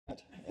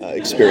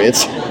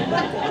experience.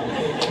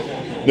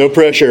 No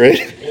pressure, right?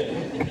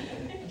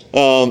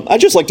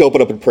 I'd just like to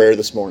open up in prayer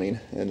this morning,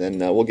 and then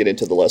we'll get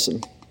into the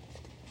lesson.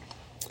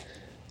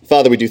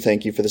 Father, we do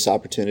thank you for this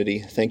opportunity.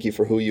 Thank you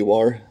for who you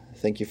are.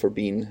 Thank you for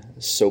being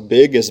so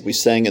big, as we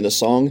sang in the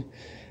song,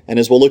 and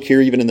as we'll look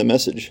here even in the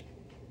message.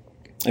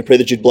 I pray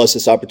that you'd bless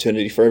this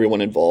opportunity for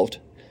everyone involved.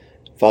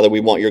 Father, we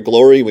want your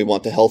glory, we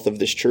want the health of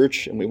this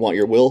church, and we want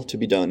your will to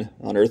be done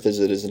on earth as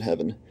it is in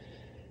heaven.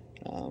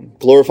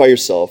 Glorify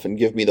yourself and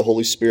give me the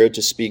Holy Spirit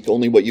to speak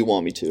only what you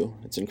want me to.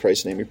 It's in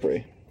Christ's name we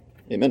pray.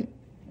 Amen.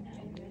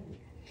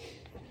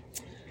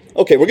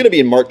 Okay, we're going to be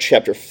in Mark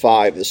chapter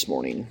 5 this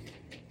morning.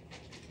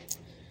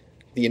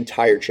 The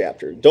entire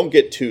chapter. Don't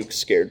get too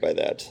scared by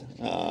that.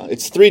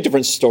 It's 3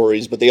 different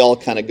stories, but they all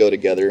kind of go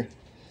together.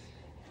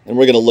 And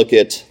we're going to look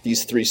at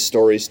these 3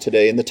 stories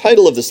today. And the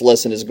title of this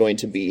lesson is going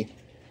to be,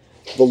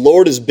 "The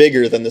Lord is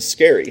Bigger Than the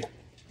Scary."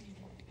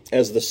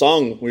 As the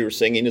song we were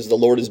singing is, "The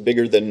Lord is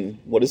bigger than,"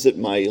 what is it?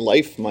 My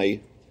life, my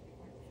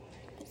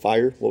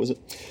fire? What was it?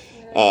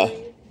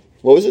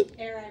 What was it?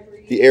 Air I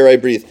breathe. The air I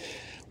breathe.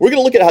 We're going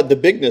to look at how the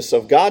bigness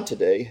of God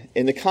today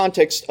in the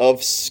context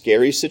of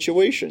scary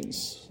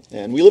situations.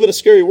 And we live in a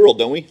scary world,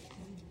 don't we?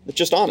 It's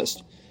just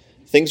honest.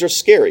 Things are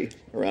scary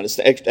around us.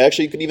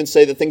 Actually, you could even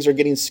say that things are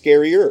getting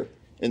scarier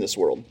in this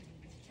world,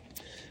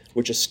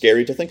 which is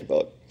scary to think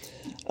about.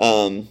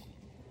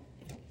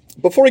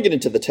 Before we get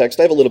into the text,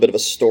 I have a little bit of a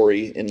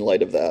story in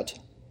light of that.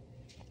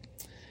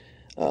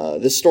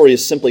 This story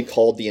is simply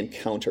called The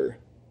Encounter.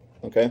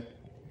 Okay?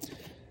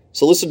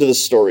 So listen to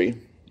this story.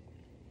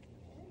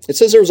 It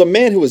says there was a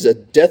man who was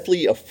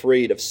deathly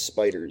afraid of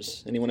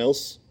spiders. Anyone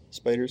else?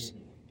 Spiders?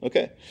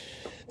 Okay.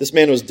 This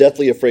man was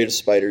deathly afraid of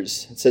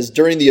spiders. It says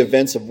during the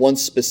events of one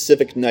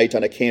specific night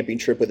on a camping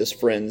trip with his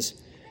friends,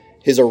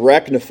 his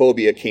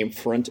arachnophobia came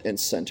front and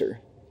center.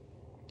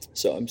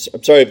 So I'm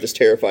sorry if this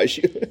terrifies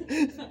you.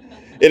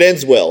 It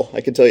ends well,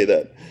 I can tell you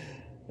that.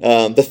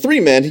 The 3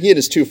 men, he and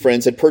his 2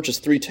 friends, had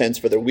purchased 3 tents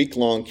for their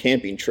week-long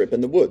camping trip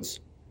in the woods.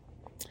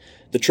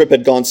 The trip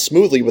had gone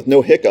smoothly with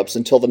no hiccups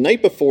until the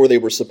night before they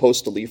were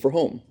supposed to leave for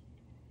home.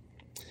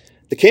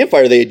 The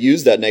campfire they had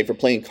used that night for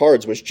playing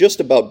cards was just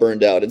about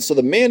burned out, and so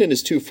the man and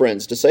his 2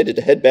 friends decided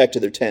to head back to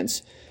their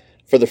tents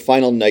for their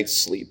final night's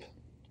sleep.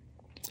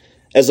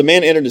 As the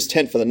man entered his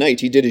tent for the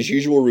night, he did his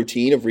usual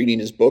routine of reading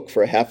his book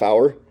for a half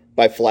hour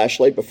by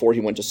flashlight before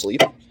he went to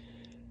sleep.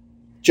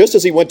 Just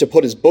as he went to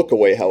put his book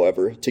away,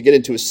 however, to get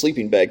into his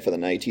sleeping bag for the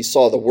night, he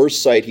saw the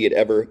worst sight he had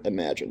ever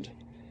imagined.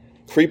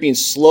 Creeping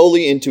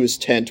slowly into his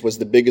tent was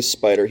the biggest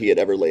spider he had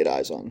ever laid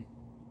eyes on.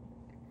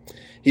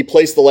 He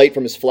placed the light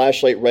from his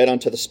flashlight right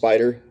onto the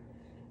spider,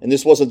 and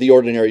this wasn't the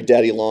ordinary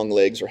daddy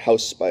longlegs or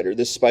house spider.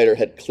 This spider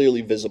had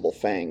clearly visible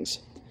fangs.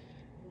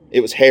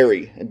 It was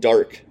hairy and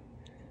dark,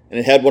 and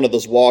it had one of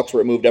those walks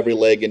where it moved every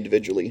leg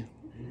individually.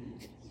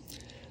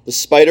 The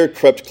spider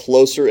crept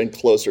closer and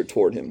closer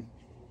toward him.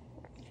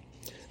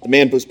 The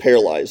man was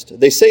paralyzed.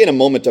 They say in a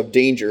moment of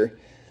danger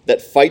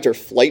that fight or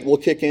flight will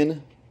kick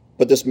in,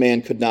 but this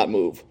man could not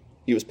move.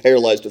 He was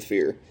paralyzed with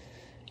fear.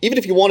 Even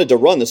if he wanted to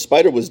run, the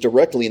spider was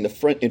directly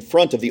in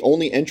front of the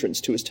only entrance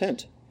to his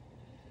tent.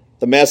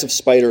 The massive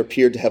spider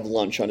appeared to have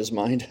lunch on his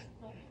mind,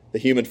 the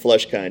human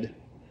flesh kind.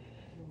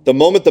 The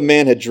moment the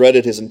man had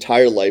dreaded his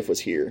entire life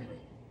was here.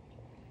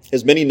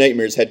 His many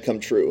nightmares had come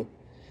true.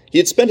 He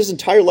had spent his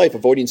entire life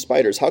avoiding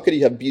spiders. How could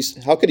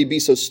he be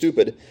so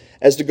stupid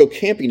as to go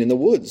camping in the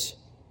woods?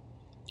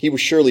 He was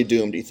surely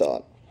doomed, he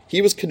thought.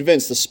 He was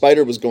convinced the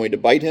spider was going to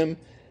bite him,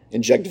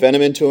 inject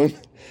venom into him.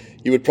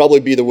 He would probably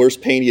be the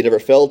worst pain he had ever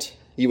felt.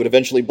 He would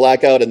eventually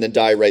black out and then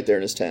die right there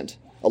in his tent,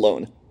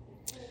 alone.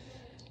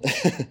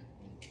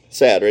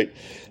 Sad, right?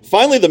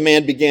 Finally, the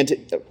man began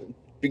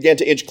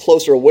to inch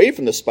closer away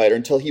from the spider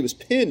until he was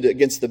pinned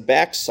against the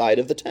back side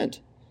of the tent.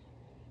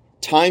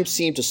 Time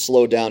seemed to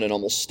slow down and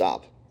almost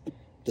stop.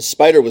 The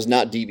spider was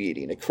not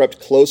deviating. It crept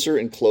closer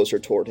and closer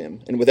toward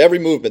him, and with every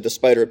movement, the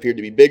spider appeared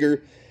to be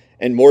bigger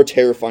and more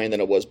terrifying than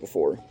it was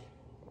before.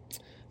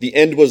 The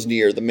end was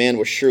near. The man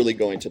was surely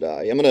going to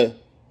die. I'm going to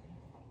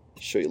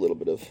show you a little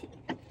bit of...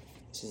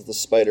 This is the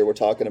spider we're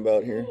talking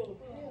about here.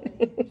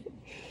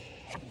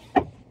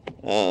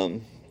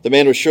 The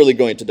man was surely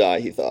going to die,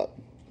 he thought.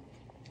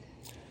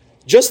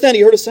 Just then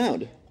he heard a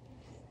sound.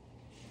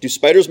 Do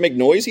spiders make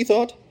noise, he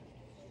thought?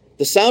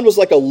 The sound was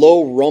like a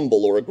low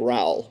rumble or a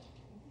growl.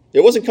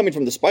 It wasn't coming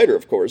from the spider,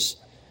 of course.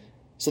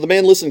 So the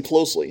man listened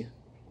closely.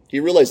 He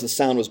realized the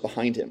sound was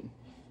behind him.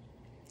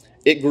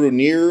 It grew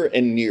nearer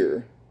and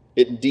nearer.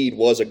 It indeed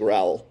was a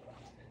growl.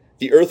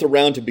 The earth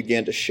around him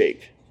began to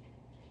shake.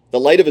 The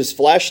light of his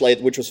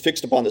flashlight, which was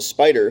fixed upon the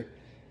spider,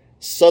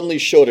 suddenly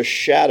showed a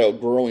shadow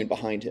growing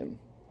behind him.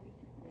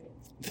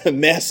 The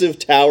massive,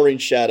 towering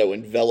shadow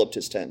enveloped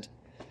his tent.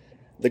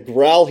 The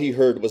growl he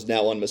heard was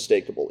now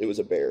unmistakable. It was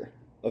a bear,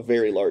 a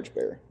very large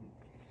bear.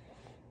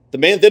 The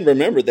man then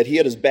remembered that he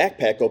had his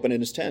backpack open in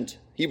his tent.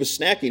 He was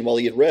snacking while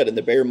he had read, and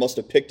the bear must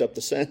have picked up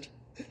the scent.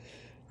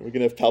 Are we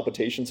going to have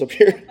palpitations up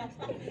here?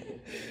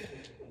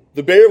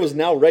 The bear was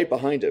now right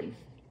behind him.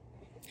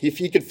 If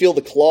he could feel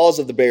the claws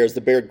of the bear as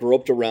the bear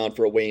groped around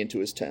for a way into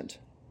his tent.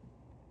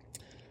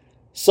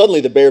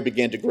 Suddenly the bear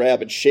began to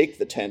grab and shake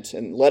the tent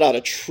and let out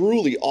a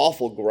truly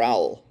awful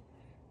growl.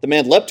 The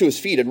man leapt to his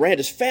feet and ran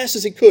as fast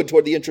as he could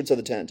toward the entrance of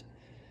the tent.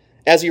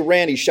 As he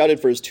ran, he shouted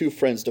for his two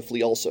friends to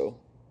flee also.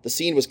 The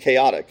scene was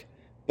chaotic,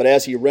 but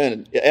as he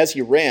ran,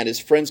 his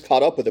friends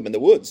caught up with him in the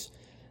woods.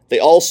 They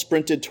all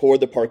sprinted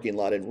toward the parking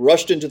lot and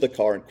rushed into the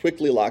car and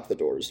quickly locked the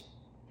doors.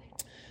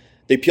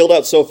 They peeled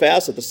out so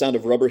fast that the sound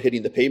of rubber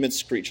hitting the pavement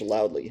screeched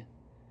loudly.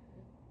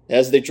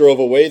 As they drove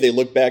away, they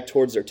looked back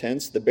towards their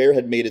tents. The bear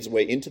had made its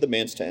way into the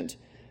man's tent,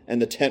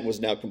 and the tent was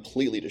now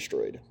completely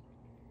destroyed.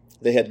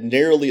 They had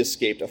narrowly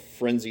escaped a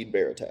frenzied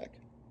bear attack.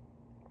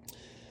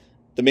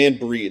 The man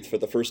breathed for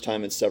the first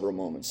time in several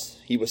moments.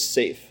 He was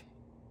safe.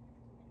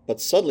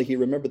 But suddenly he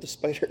remembered the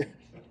spider.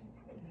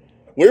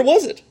 Where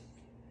was it?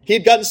 He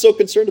had gotten so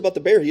concerned about the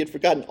bear, he had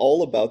forgotten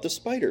all about the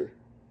spider.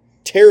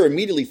 Terror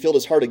immediately filled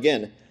his heart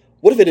again.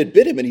 What if it had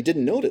bit him and he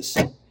didn't notice?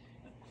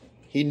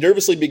 He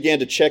nervously began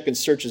to check and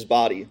search his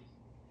body.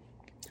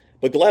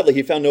 But gladly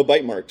he found no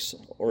bite marks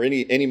or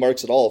any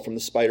marks at all from the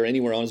spider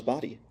anywhere on his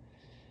body.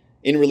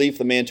 In relief,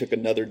 the man took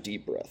another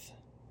deep breath.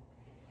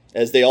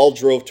 As they all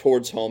drove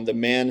towards home, the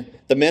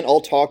men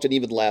all talked and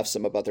even laughed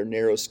some about their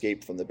narrow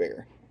escape from the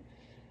bear.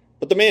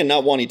 But the man,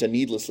 not wanting to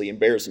needlessly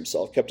embarrass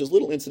himself, kept his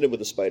little incident with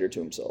the spider to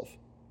himself.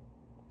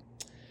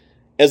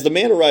 As the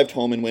man arrived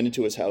home and went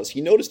into his house,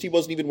 he noticed he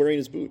wasn't even wearing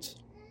his boots.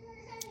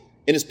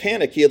 In his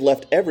panic, he had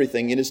left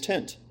everything in his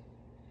tent.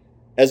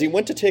 As he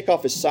went to take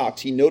off his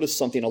socks, he noticed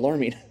something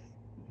alarming.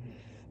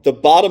 The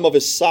bottom of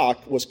his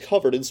sock was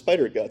covered in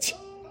spider guts.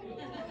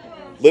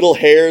 Little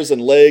hairs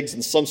and legs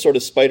and some sort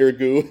of spider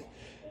goo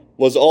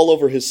was all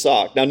over his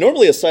sock. Now,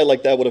 normally a sight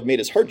like that would have made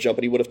his heart jump,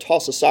 and he would have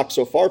tossed the sock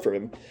so far from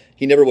him,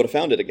 he never would have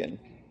found it again.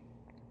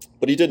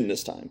 But he didn't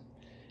this time.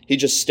 He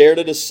just stared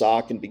at his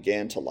sock and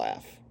began to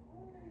laugh.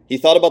 He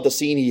thought about the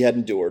scene he had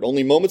endured.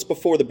 Only moments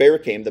before the bear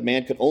came, the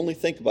man could only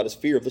think about his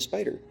fear of the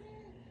spider.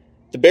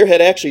 The bear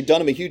had actually done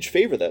him a huge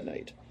favor that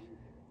night.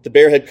 The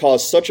bear had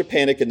caused such a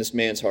panic in this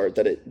man's heart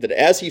that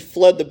as he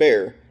fled the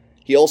bear,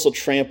 he also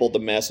trampled the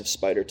massive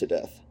spider to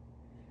death.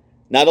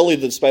 Not only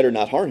did the spider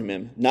not harm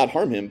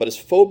him, but his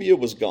phobia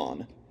was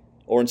gone,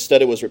 or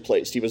instead it was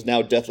replaced. He was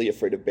now deathly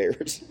afraid of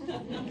bears.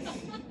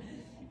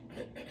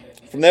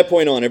 From that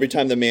point on, every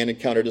time the man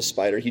encountered a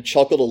spider, he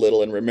chuckled a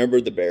little and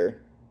remembered the bear.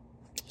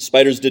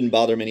 Spiders didn't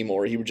bother him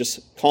anymore. He would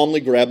just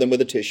calmly grab them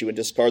with a tissue and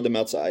discard them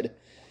outside.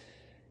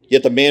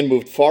 Yet the man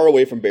moved far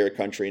away from bear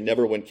country and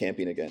never went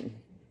camping again.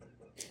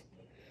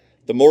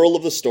 The moral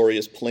of the story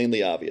is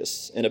plainly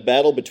obvious. In a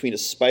battle between a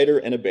spider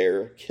and a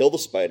bear, kill the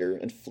spider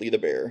and flee the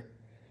bear.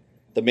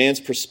 The man's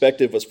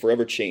perspective was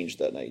forever changed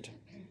that night.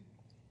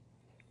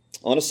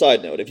 On a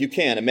side note, if you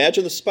can,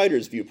 imagine the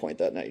spider's viewpoint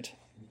that night.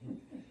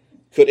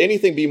 Could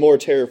anything be more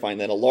terrifying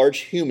than a large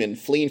human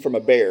fleeing from a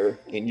bear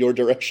in your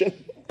direction?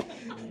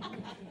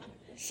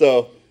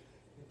 So,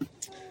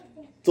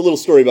 it's a little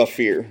story about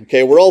fear.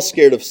 Okay, we're all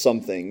scared of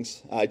some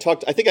things. I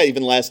think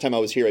even last time I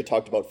was here, I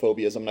talked about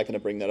phobias. I'm not going to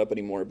bring that up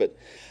anymore. But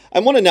I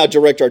want to now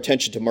direct our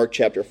attention to Mark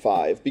chapter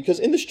 5, because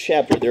in this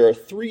chapter, there are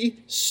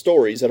 3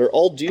 stories that are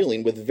all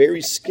dealing with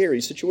very scary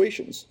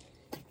situations.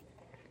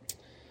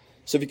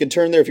 So if you can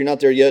turn there, if you're not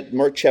there yet,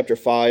 Mark chapter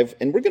 5,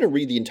 and we're going to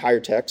read the entire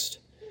text.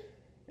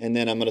 And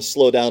then I'm going to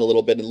slow down a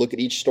little bit and look at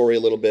each story a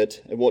little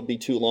bit. It won't be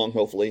too long,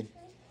 hopefully.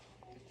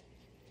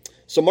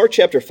 So Mark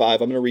chapter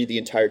 5, I'm going to read the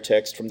entire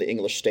text from the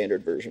English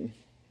Standard Version.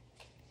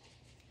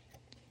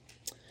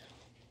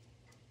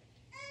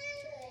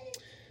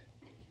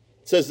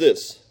 It says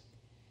this: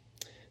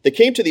 They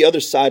came to the other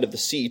side of the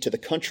sea, to the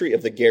country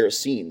of the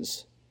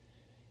Gerasenes.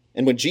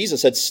 And when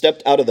Jesus had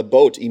stepped out of the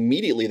boat,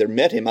 immediately there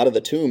met him out of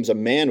the tombs a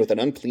man with an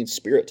unclean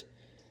spirit.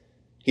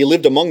 He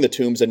lived among the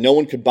tombs, and no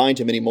one could bind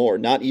him any more,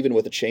 not even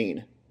with a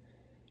chain.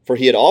 For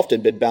he had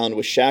often been bound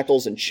with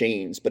shackles and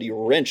chains, but he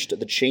wrenched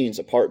the chains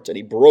apart, and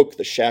he broke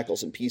the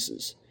shackles in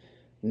pieces.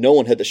 No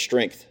one had the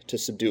strength to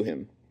subdue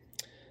him.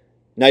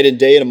 Night and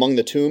day and among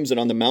the tombs and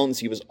on the mountains,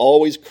 he was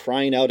always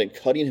crying out and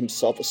cutting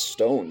himself with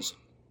stones.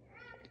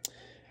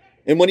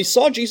 And when he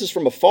saw Jesus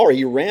from afar,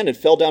 he ran and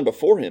fell down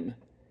before him.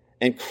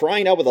 And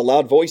crying out with a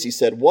loud voice, he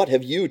said, "What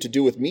have you to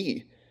do with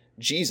me,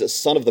 Jesus,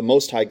 Son of the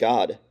Most High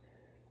God?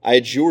 I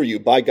adjure you,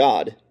 by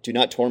God, do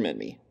not torment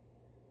me."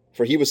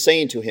 For he was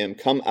saying to him,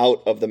 "Come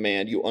out of the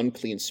man, you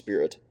unclean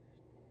spirit."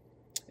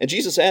 And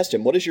Jesus asked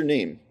him, "What is your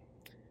name?"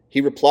 He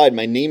replied,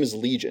 "My name is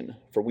Legion,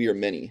 for we are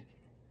many."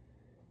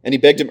 And he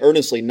begged him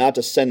earnestly not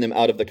to send them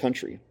out of the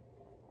country.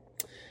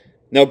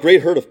 Now a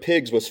great herd of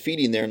pigs was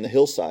feeding there on the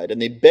hillside,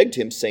 and they begged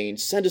him, saying,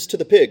 "Send us to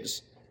the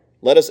pigs,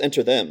 let us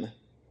enter them."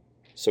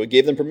 So he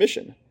gave them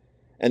permission.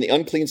 And the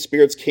unclean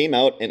spirits came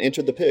out and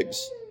entered the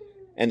pigs.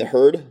 And the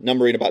herd,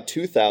 numbering about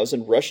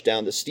 2,000, rushed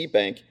down the steep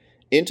bank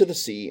into the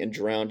sea and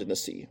drowned in the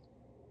sea.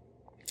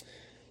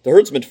 The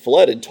herdsmen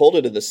fled and told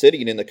it in the city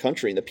and in the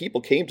country, and the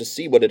people came to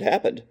see what had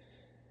happened.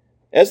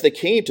 As they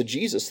came to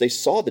Jesus, they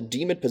saw the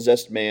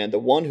demon-possessed man, the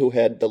one who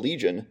had the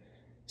legion,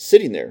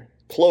 sitting there,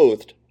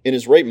 clothed in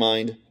his right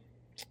mind,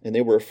 and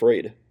they were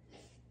afraid.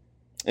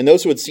 And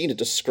those who had seen it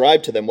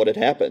described to them what had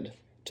happened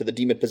to the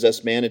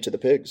demon-possessed man and to the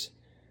pigs.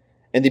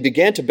 and they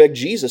began to beg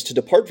Jesus to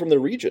depart from the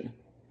region.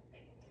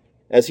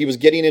 As he was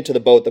getting into the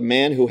boat, the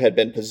man who had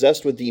been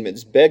possessed with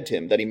demons begged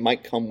him that he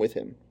might come with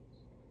him.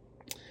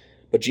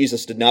 But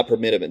Jesus did not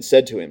permit him and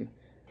said to him,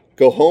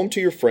 "Go home to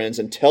your friends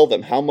and tell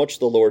them how much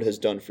the Lord has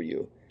done for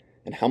you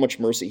and how much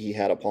mercy he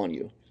had upon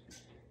you."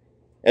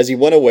 As he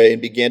went away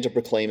and began to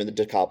proclaim in the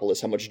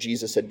Decapolis how much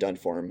Jesus had done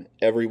for him,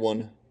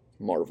 everyone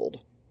marveled.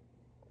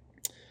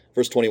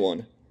 Verse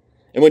 21.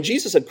 And when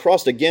Jesus had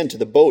crossed again to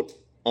the boat,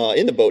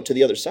 in the boat to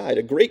the other side,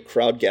 a great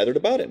crowd gathered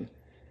about him,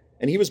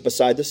 and he was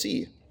beside the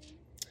sea.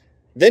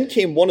 Then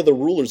came one of the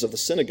rulers of the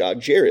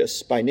synagogue,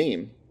 Jairus by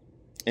name,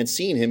 and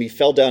seeing him, he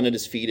fell down at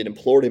his feet and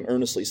implored him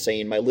earnestly,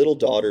 saying, "My little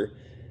daughter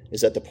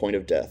is at the point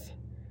of death.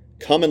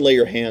 Come and lay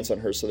your hands on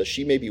her so that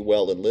she may be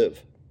well and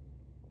live."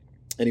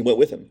 And he went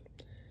with him.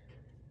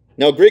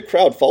 Now a great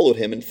crowd followed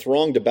him and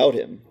thronged about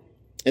him.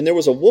 And there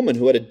was a woman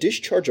who had a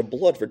discharge of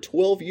blood for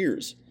 12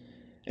 years,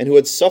 and who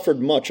had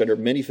suffered much under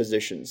many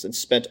physicians, and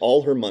spent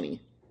all her money,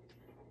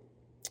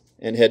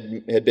 and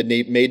had been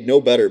made no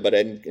better, but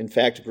in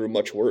fact grew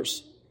much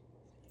worse.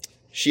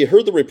 She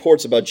heard the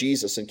reports about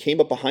Jesus, and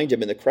came up behind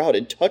him in the crowd,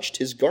 and touched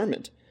his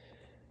garment.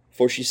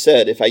 For she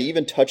said, "If I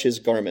even touch his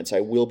garments, I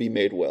will be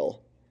made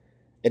well."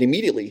 And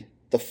immediately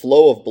the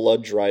flow of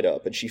blood dried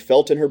up, and she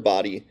felt in her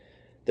body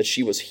that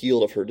she was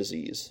healed of her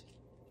disease.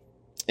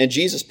 And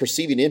Jesus,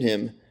 perceiving in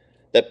him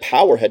that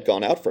power had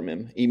gone out from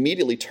him,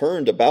 immediately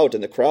turned about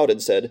in the crowd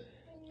and said,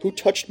 "Who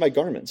touched my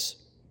garments?"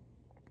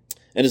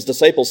 And his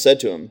disciples said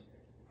to him,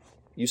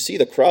 "You see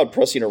the crowd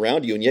pressing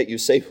around you, and yet you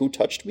say, 'Who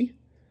touched me?'"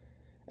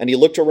 And he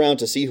looked around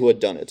to see who had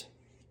done it.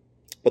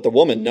 But the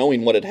woman,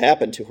 knowing what had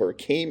happened to her,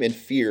 came in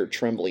fear,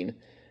 trembling,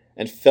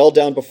 and fell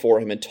down before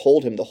him and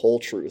told him the whole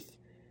truth.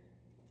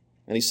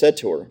 And he said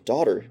to her,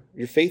 "Daughter,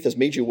 your faith has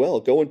made you well.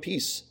 Go in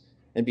peace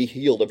and be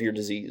healed of your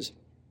disease."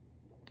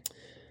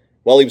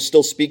 While he was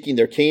still speaking,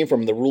 there came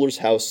from the ruler's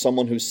house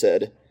someone who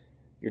said,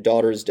 "Your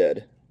daughter is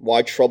dead.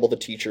 Why trouble the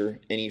teacher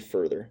any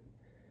further?"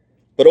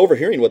 But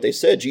overhearing what they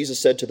said, Jesus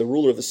said to the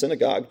ruler of the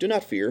synagogue, "Do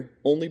not fear,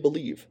 only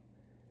believe."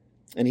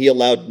 And he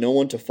allowed no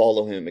one to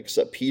follow him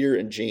except Peter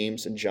and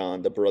James and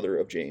John, the brother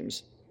of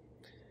James.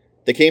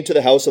 They came to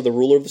the house of the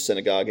ruler of the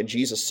synagogue, and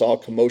Jesus saw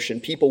commotion,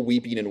 people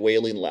weeping and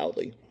wailing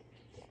loudly.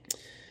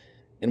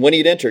 And when he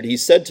had entered, he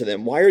said to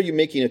them, "Why are you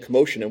making a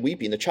commotion and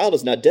weeping? The child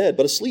is not dead,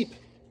 but asleep."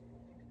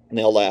 And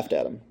they all laughed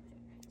at him.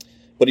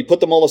 But he put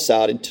them all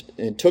aside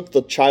and took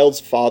the child's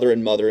father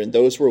and mother and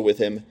those who were with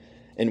him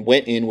and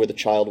went in where the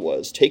child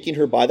was. Taking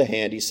her by the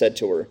hand, he said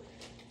to her,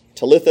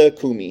 "Talitha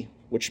cumi,"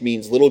 which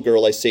means, "Little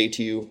girl, I say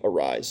to you,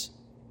 arise."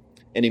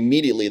 And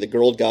immediately the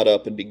girl got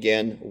up and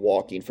began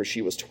walking, for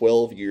she was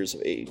 12 years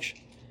of age.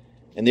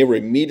 And they were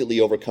immediately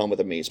overcome with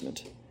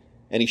amazement.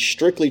 And he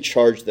strictly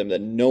charged them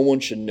that no one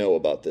should know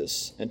about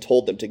this, and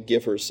told them to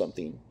give her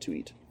something to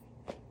eat.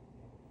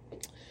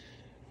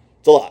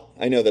 It's a lot.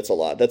 I know that's a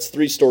lot. That's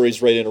 3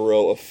 stories right in a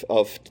row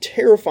of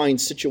terrifying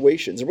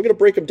situations. And we're going to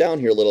break them down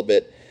here a little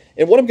bit.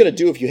 And what I'm going to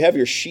do, if you have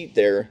your sheet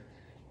there,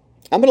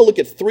 I'm going to look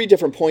at 3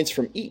 different points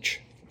from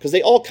each, because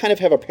they all kind of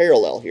have a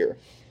parallel here.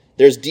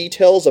 There's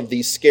details of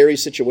the scary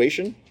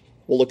situation.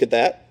 We'll look at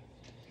that.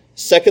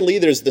 Secondly,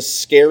 there's the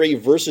scary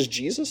versus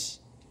Jesus.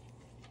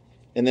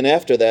 And then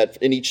after that,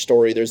 in each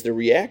story, there's the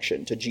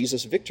reaction to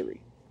Jesus' victory.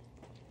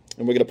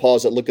 And we're going to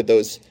pause and look at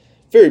those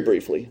very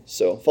briefly.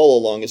 So follow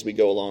along as we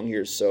go along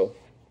here. So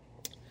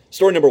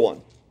story number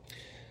 1.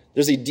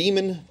 There's a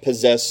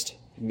demon-possessed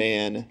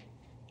man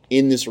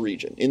in this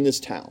region, in this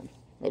town.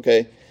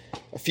 Okay?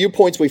 A few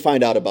points we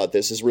find out about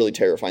this is really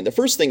terrifying. The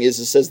first thing is,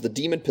 it says the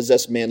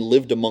demon-possessed man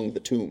lived among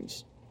the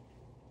tombs,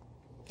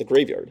 the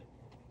graveyard,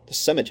 the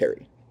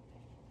cemetery.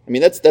 I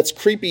mean, that's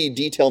creepy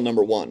detail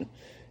number 1,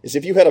 is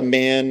if you had a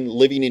man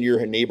living in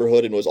your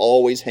neighborhood and was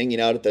always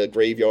hanging out at the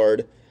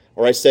graveyard,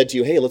 or I said to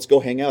you, "Hey, let's go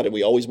hang out," and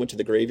we always went to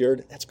the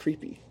graveyard, that's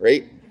creepy,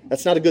 right?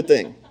 That's not a good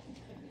thing.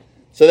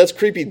 So that's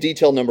creepy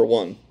detail number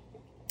 1.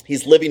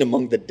 He's living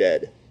among the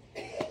dead.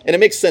 And it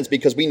makes sense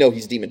because we know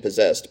he's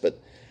demon-possessed, but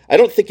I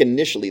don't think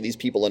initially these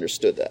people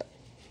understood that.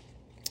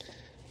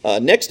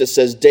 Next it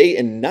says day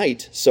and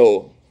night,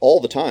 so all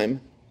the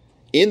time,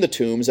 in the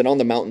tombs and on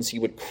the mountains, he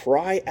would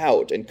cry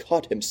out and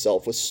cut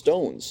himself with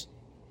stones.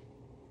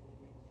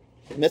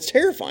 And that's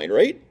terrifying,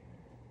 right?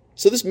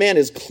 So this man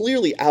is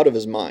clearly out of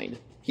his mind.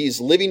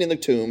 He's living in the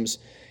tombs.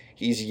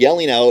 He's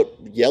yelling out,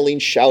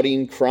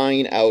 shouting,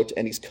 crying out,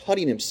 and he's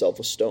cutting himself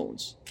with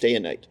stones day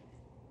and night.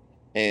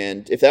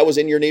 And if that was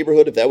in your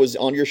neighborhood, if that was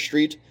on your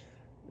street,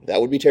 that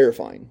would be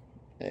terrifying.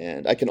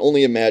 And I can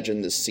only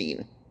imagine this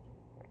scene.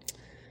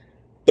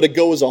 But it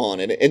goes on,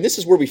 and this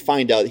is where we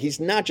find out he's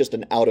not just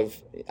an out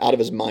of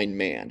his mind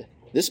man.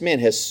 This man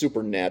has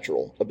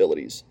supernatural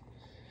abilities.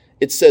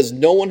 It says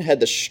no one had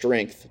the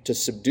strength to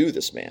subdue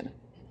this man,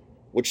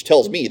 which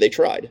tells me they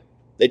tried.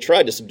 They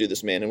tried to subdue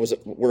this man and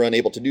were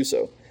unable to do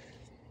so.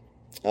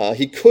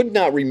 He could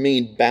not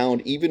remain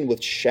bound even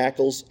with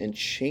shackles and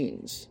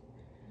chains.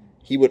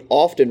 He would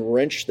often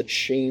wrench the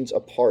chains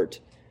apart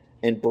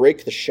and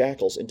break the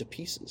shackles into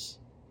pieces.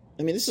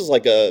 I mean, this is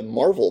like a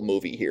Marvel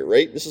movie here,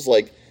 right? This is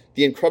like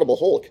the Incredible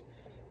Hulk.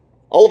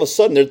 all of a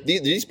sudden,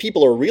 these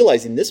people are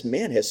realizing this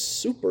man has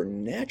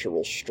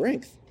supernatural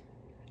strength.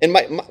 And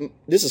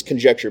this is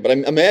conjecture, but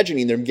I'm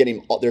imagining them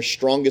getting their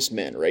strongest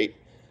men, right?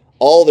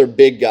 All their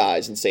big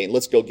guys and saying,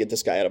 let's go get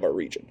this guy out of our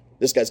region.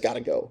 This guy's got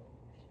to go.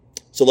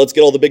 So let's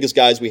get all the biggest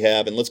guys we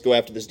have, and let's go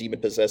after this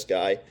demon-possessed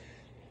guy,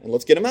 and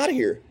let's get him out of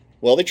here.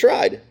 Well, they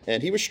tried,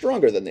 and he was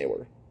stronger than they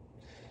were.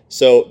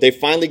 So they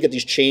finally get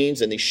these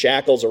chains and these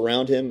shackles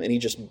around him, and he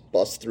just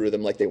busts through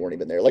them like they weren't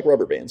even there, like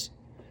rubber bands.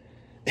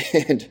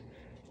 And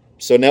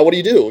so now what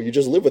do? You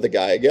just live with a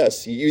guy, I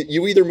guess.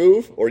 You either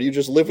move, or you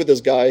just live with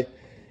this guy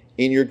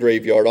in your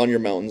graveyard, on your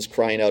mountains,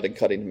 crying out and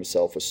cutting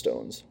himself with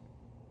stones.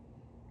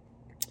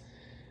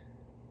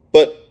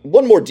 But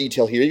one more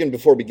detail here, even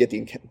before we get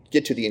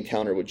to the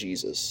encounter with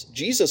Jesus.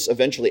 Jesus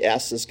eventually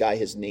asks this guy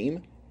his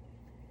name,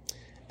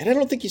 and I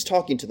don't think he's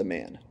talking to the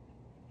man.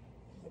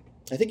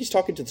 I think he's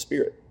talking to the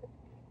Spirit.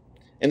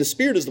 And the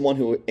Spirit is the one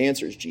who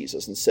answers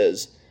Jesus and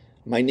says,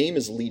 "My name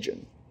is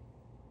Legion,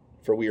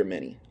 for we are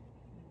many."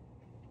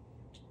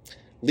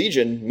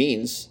 Legion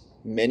means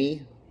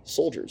many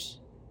soldiers.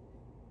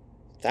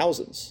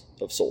 Thousands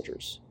of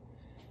soldiers.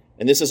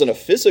 And this isn't a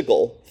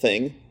physical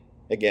thing.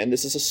 Again,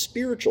 this is a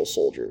spiritual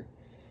soldier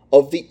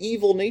of the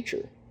evil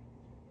nature.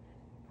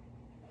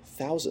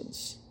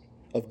 Thousands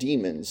of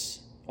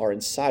demons are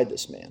inside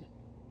this man.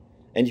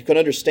 And you can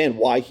understand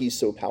why he's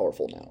so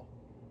powerful now.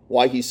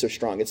 Why he's so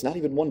strong. It's not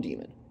even one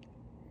demon.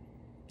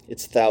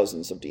 It's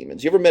thousands of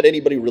demons. You ever met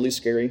anybody really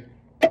scary?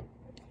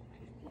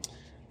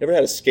 Ever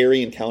had a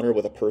scary encounter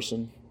with a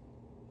person?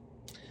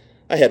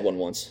 I had one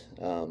once.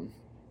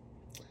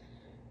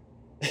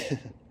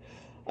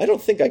 I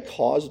don't think I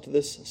caused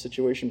this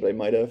situation, but I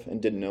might have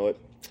and didn't know it.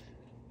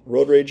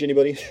 Road rage,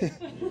 anybody?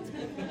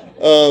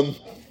 I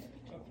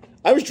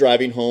was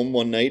driving home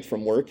one night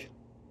from work,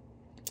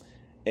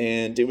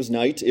 and it was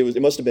night. It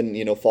must have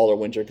been fall or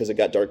winter because it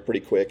got dark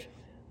pretty quick.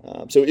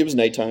 So it was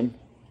nighttime,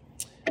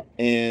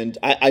 and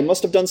I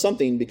must have done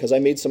something because I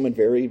made someone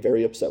very,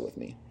 very upset with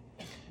me.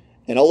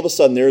 And all of a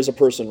sudden, there is a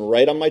person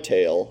right on my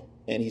tail,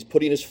 and he's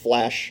putting his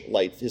flashers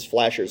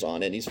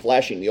on, and he's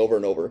flashing me over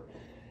and over.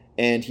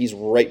 And he's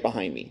right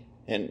behind me.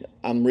 And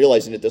I'm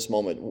realizing at this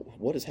moment,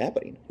 what is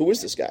happening? Who is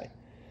this guy?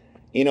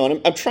 And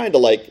I'm trying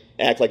to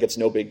act like it's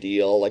no big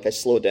deal. Like I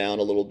slow down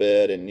a little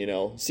bit and,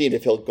 seeing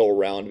if he'll go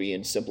around me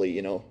and simply,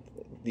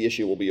 the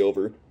issue will be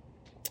over.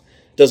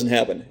 Doesn't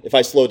happen. If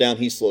I slow down,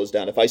 he slows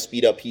down. If I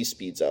speed up, he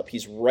speeds up.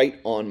 He's right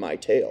on my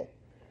tail.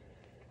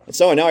 And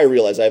so now I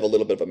realize I have a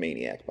little bit of a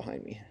maniac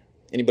behind me.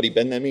 Anybody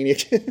been that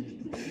maniac?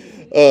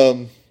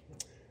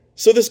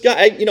 So this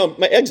guy,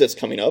 my exit's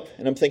coming up,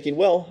 and I'm thinking,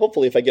 well,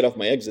 hopefully if I get off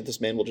my exit,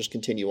 this man will just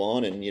continue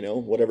on, and,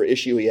 whatever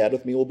issue he had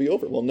with me will be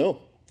over. Well, no,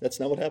 that's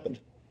not what happened.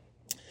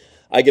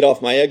 I get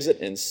off my exit,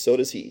 and so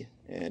does he,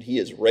 and he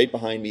is right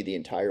behind me the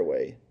entire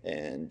way.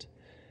 And,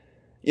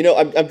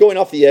 I'm going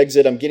off the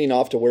exit, I'm getting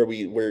off to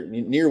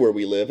near where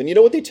we live, and you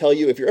know what they tell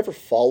you? If you're ever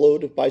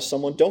followed by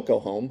someone, don't go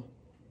home.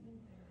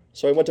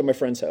 So I went to my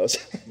friend's house.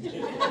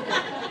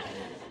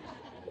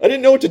 I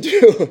didn't know what to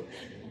do.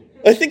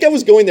 I think I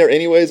was going there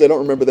anyways. I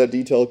don't remember that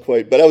detail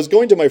quite. But I was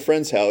going to my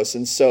friend's house.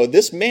 And so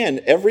this man,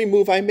 every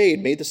move I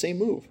made the same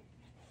move.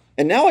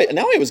 And now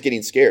I was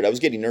getting scared. I was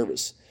getting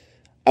nervous.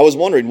 I was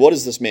wondering, what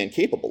is this man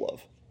capable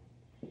of?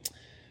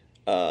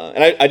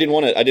 And I didn't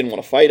want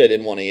to fight. I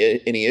didn't want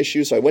any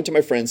issues. So I went to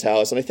my friend's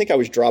house. And I think I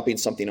was dropping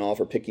something off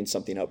or picking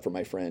something up for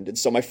my friend. And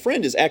so my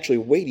friend is actually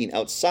waiting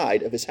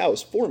outside of his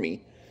house for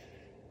me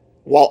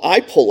while I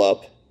pull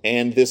up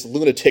and this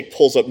lunatic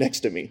pulls up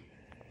next to me.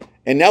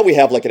 And now we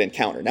have an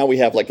encounter. Now we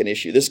have an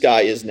issue. This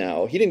guy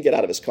he didn't get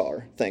out of his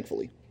car,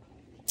 thankfully.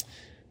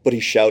 But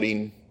he's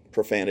shouting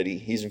profanity.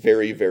 He's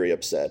very, very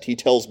upset. He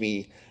tells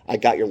me, "I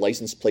got your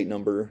license plate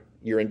number.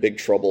 You're in big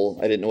trouble."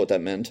 I didn't know what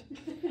that meant.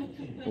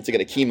 Was he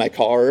going to key my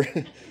car?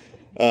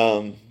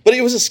 But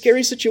it was a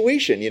scary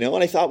situation,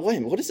 And I thought,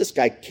 what is this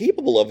guy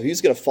capable of? He's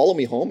going to follow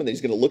me home and then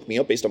he's going to look me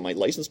up based on my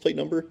license plate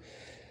number.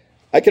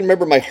 I can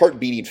remember my heart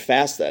beating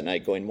fast that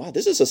night going, wow,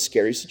 this is a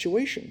scary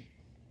situation.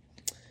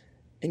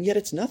 And yet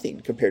it's nothing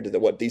compared to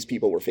what these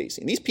people were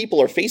facing. These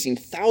people are facing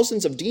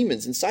thousands of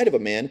demons inside of a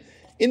man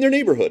in their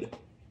neighborhood.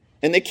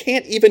 And they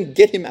can't even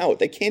get him out.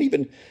 They can't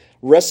even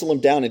wrestle him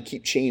down and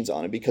keep chains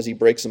on him because he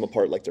breaks them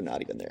apart like they're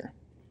not even there.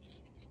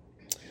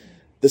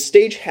 The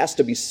stage has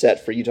to be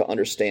set for you to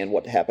understand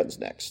what happens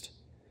next.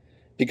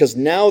 Because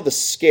now the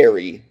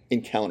scary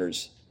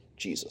encounters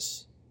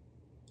Jesus.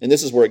 And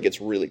this is where it gets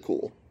really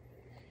cool.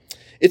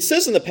 It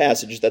says in the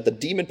passage that the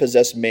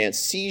demon-possessed man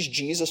sees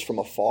Jesus from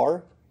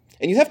afar.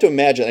 And you have to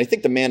imagine, I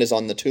think the man is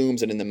on the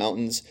tombs and in the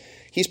mountains.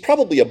 He's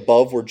probably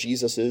above where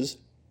Jesus is.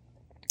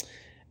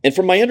 And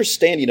from my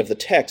understanding of the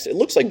text, it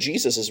looks like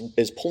Jesus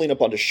is pulling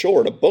up onto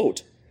shore in a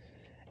boat.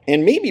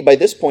 And maybe by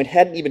this point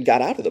hadn't even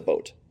got out of the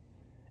boat.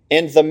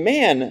 And the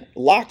man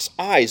locks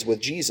eyes with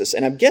Jesus.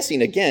 And I'm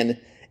guessing, again,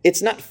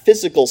 it's not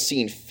physical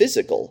seeing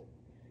physical.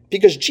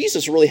 Because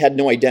Jesus really had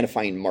no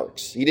identifying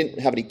marks. He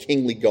didn't have any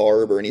kingly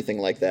garb or anything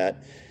like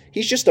that.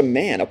 He's just a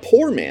man, a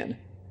poor man,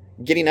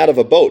 getting out of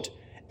a boat.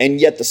 And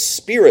yet the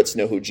spirits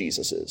know who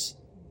Jesus is.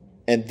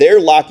 And they're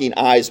locking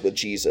eyes with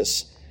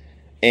Jesus.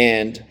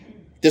 And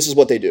this is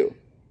what they do.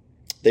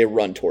 They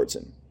run towards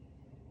him.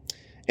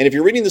 And if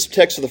you're reading this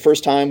text for the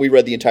first time, we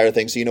read the entire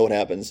thing, so you know what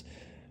happens.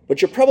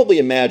 But you're probably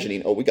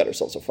imagining, oh, we got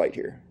ourselves a fight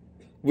here.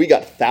 We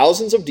got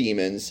thousands of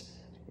demons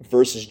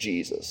versus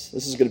Jesus.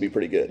 This is going to be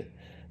pretty good.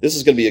 This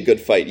is going to be a good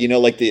fight. You know,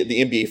 like the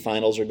NBA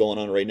finals are going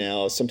on right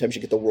now. Sometimes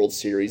you get the World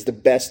Series, the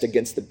best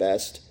against the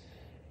best.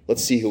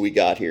 Let's see who we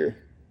got here.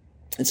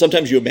 And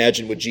sometimes you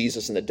imagine with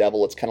Jesus and the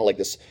devil, it's kind of like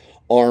this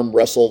arm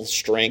wrestle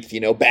strength,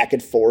 back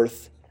and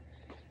forth.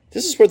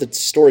 This is where the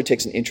story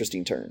takes an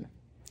interesting turn.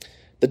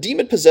 The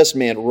demon-possessed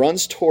man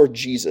runs toward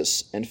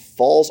Jesus and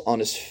falls on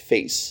his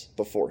face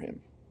before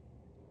him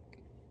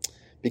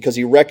because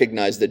he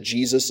recognized that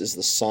Jesus is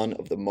the Son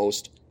of the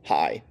Most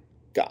High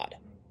God.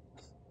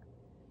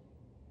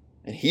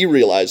 And he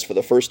realized for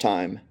the first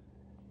time,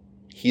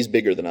 he's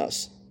bigger than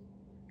us.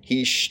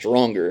 He's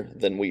stronger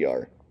than we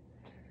are.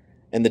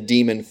 And the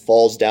demon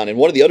falls down. And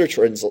one of the other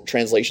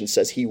translations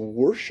says he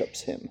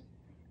worships him.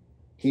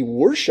 He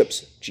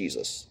worships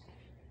Jesus.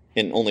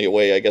 In only a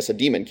way, I guess, a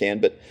demon can,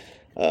 but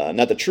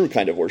not the true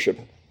kind of worship.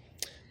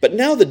 But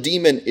now the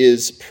demon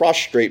is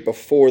prostrate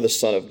before the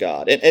Son of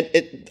God.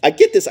 And I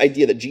get this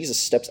idea that Jesus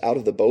steps out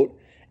of the boat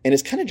and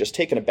is kind of just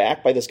taken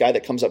aback by this guy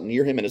that comes up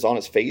near him and is on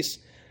his face.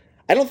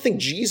 I don't think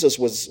Jesus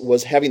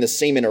was having the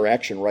same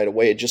interaction right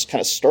away. It just kind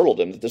of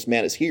startled him that this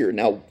man is here,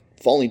 now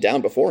falling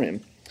down before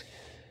him.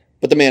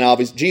 But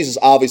Jesus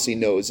obviously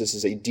knows this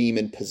is a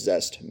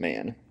demon-possessed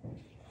man.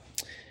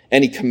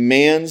 And he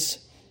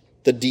commands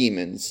the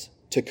demons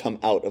to come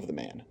out of the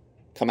man.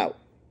 Come out.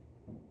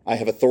 I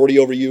have authority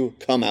over you.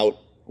 Come out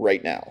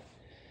right now.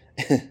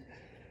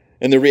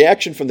 And the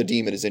reaction from the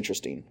demon is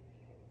interesting.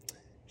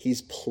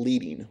 He's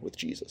pleading with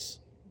Jesus.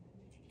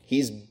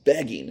 He's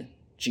begging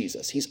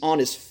Jesus. He's on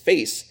his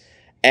face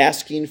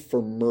asking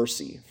for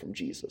mercy from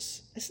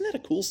Jesus. Isn't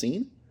that a cool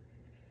scene?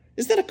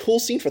 Isn't that a cool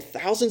scene for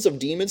thousands of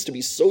demons to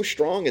be so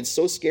strong and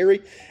so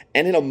scary,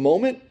 and in a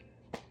moment,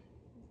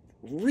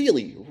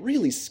 really,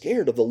 really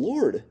scared of the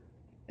Lord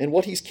and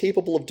what he's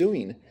capable of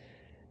doing?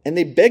 And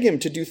they beg him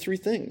to do three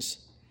things.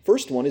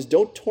 First one is,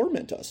 don't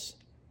torment us.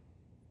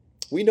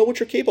 We know what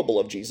you're capable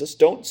of, Jesus.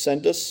 Don't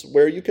send us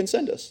where you can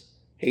send us.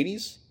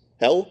 Hades?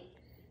 Hell?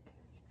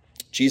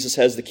 Jesus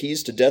has the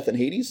keys to death and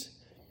Hades.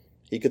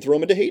 He could throw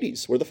them into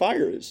Hades, where the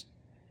fire is.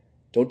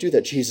 Don't do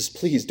that, Jesus.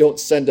 Please don't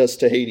send us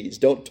to Hades.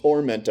 Don't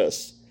torment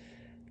us.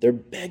 They're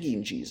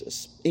begging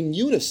Jesus in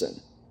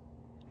unison.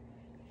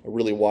 A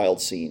really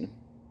wild scene.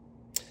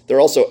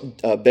 They're also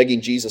begging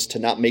Jesus to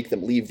not make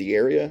them leave the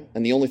area.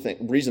 And the only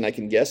reason I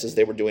can guess is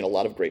they were doing a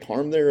lot of great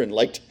harm there and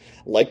liked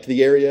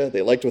the area.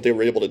 They liked what they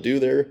were able to do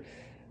there.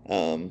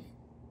 And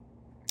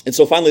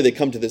so finally they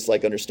come to this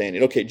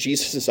understanding. Okay,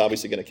 Jesus is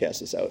obviously going to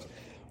cast us out.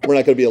 We're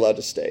not going to be allowed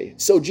to stay.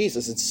 So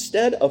Jesus,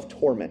 instead of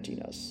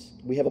tormenting us,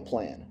 we have a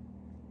plan.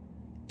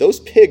 Those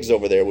pigs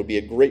over there would be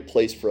a great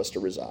place for us to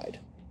reside.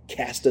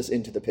 Cast us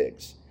into the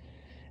pigs.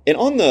 And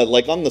on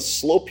the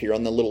slope here,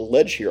 on the little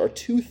ledge here, are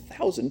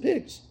 2,000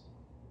 pigs.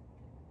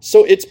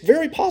 So it's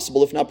very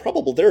possible, if not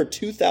probable, there are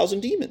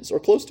 2,000 demons or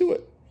close to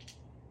it.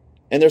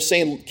 And they're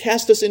saying,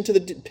 cast us into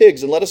the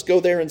pigs and let us go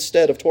there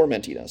instead of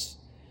tormenting us.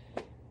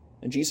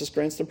 And Jesus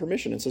grants them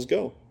permission and says,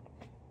 go.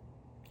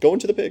 Go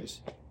into the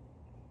pigs.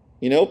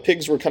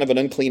 Pigs were kind of an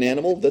unclean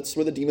animal. That's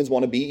where the demons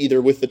want to be,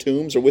 either with the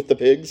tombs or with the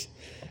pigs.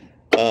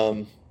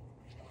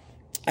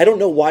 I don't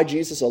know why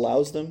Jesus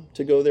allows them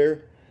to go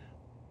there.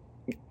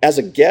 As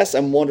a guess,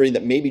 I'm wondering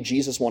that maybe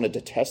Jesus wanted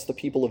to test the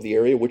people of the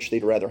area, which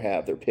they'd rather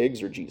have, their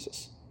pigs or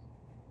Jesus.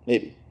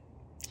 Maybe.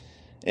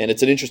 And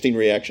it's an interesting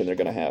reaction they're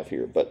going to have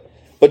here. But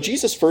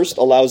Jesus first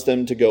allows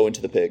them to go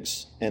into the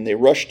pigs, and they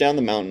rush down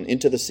the mountain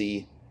into the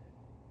sea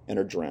and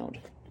are drowned.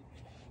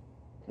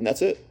 And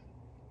that's it.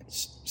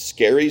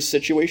 Scary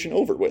situation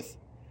over with.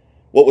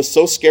 What was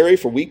so scary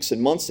for weeks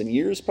and months and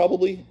years,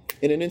 probably,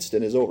 in an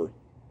instant is over.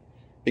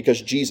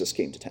 Because Jesus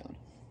came to town.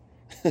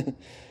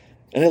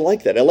 And I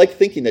like that. I like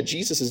thinking that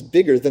Jesus is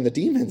bigger than the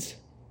demons.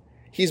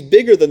 He's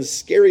bigger than the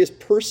scariest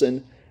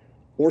person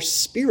or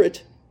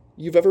spirit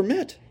you've ever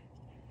met.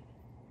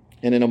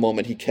 And in a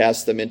moment, he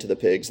casts them into the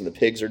pigs, and the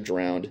pigs are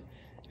drowned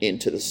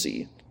into the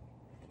sea.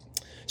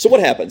 So what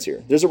happens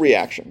here? There's a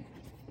reaction.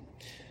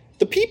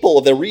 The people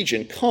of the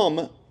region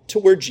come to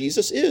where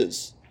Jesus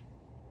is.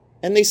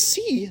 And they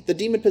see the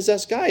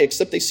demon-possessed guy,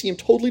 except they see him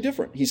totally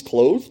different. He's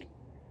clothed.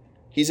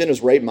 He's in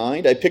his right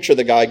mind. I picture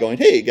the guy going,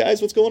 hey,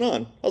 guys, what's going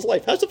on? How's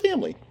life? How's the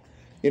family?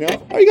 How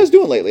are you guys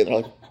doing lately? And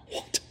they're like,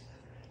 what?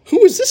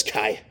 Who is this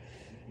guy?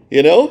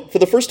 For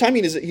the first time,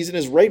 he's in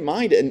his right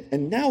mind,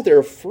 and now they're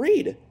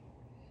afraid.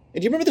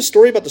 And do you remember the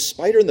story about the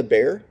spider and the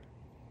bear?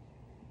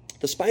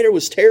 The spider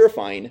was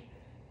terrifying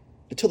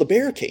until the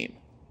bear came.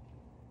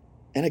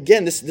 And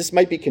again, this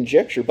might be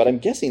conjecture, but I'm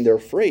guessing they're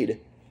afraid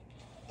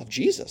of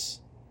Jesus.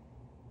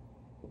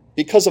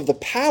 Because of the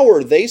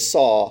power they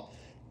saw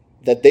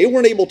that they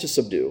weren't able to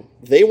subdue.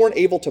 They weren't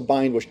able to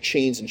bind with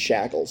chains and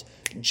shackles.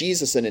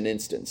 Jesus, in an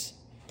instance,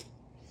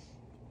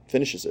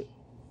 finishes it.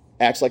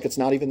 Acts like it's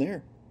not even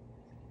there.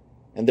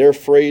 And they're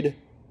afraid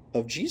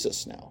of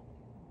Jesus now.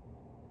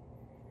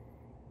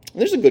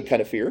 And there's a good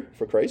kind of fear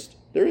for Christ.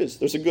 There is.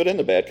 There's a good and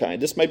a bad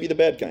kind. This might be the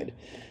bad kind.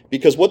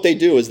 Because what they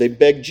do is they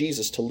beg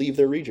Jesus to leave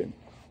their region.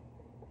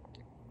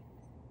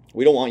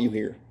 We don't want you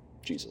here,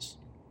 Jesus.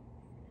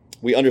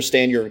 We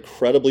understand you're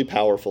incredibly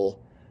powerful.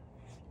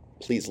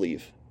 Please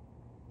leave.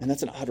 And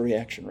that's an odd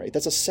reaction, right?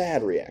 That's a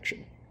sad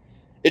reaction.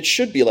 It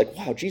should be like,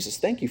 wow, Jesus,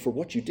 thank you for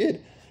what you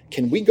did.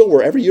 Can we go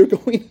wherever you're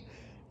going?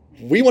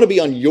 We want to be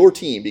on your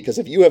team, because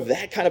if you have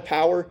that kind of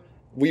power,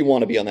 we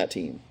want to be on that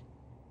team.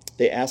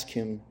 They ask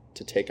him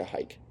to take a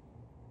hike.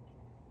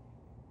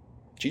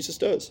 Jesus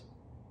does.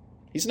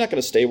 He's not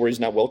going to stay where he's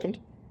not welcomed.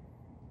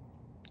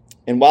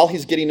 And while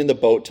he's getting in the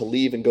boat to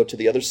leave and go to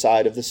the other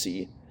side of the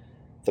sea,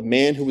 the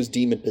man who was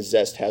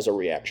demon-possessed has a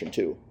reaction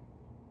too.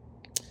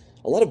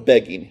 A lot of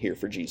begging here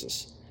for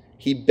Jesus.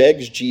 He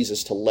begs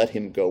Jesus to let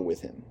him go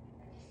with him.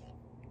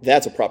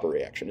 That's a proper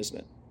reaction, isn't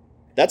it?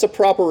 That's a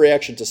proper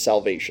reaction to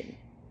salvation.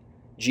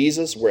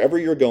 Jesus, wherever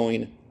you're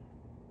going,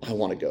 I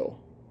want to go.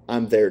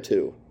 I'm there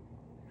too.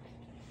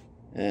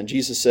 And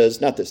Jesus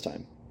says, not this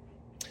time.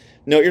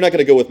 No, you're not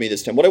going to go with me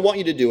this time. What I want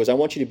you to do is I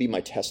want you to be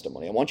my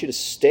testimony. I want you to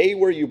stay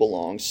where you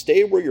belong,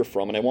 stay where you're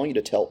from, and I want you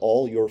to tell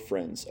all your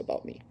friends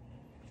about me.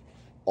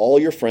 All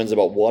your friends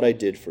about what I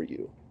did for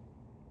you.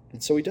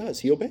 And so he does.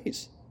 He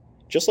obeys.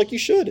 Just like you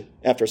should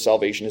after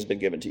salvation has been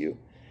given to you.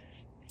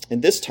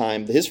 And this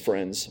time, his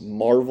friends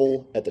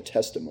marvel at the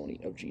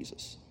testimony of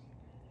Jesus.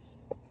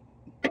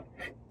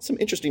 Some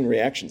interesting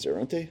reactions there,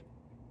 aren't they?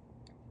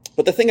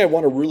 But the thing I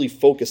want to really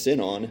focus in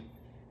on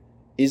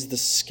is the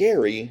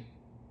scary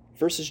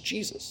versus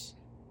Jesus.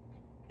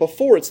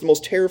 Before, it's the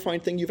most terrifying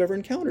thing you've ever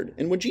encountered.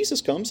 And when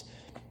Jesus comes,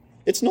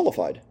 it's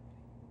nullified.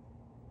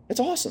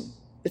 It's awesome.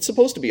 It's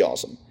supposed to be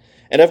awesome.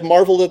 And I've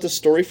marveled at this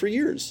story for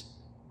years.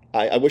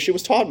 I wish it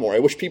was taught more. I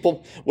wish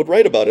people would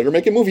write about it or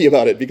make a movie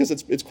about it, because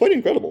it's quite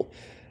incredible.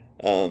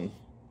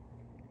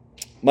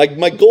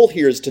 My goal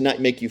here is to not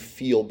make you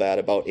feel bad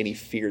about any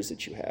fears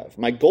that you have.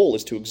 My goal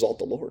is to exalt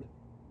the Lord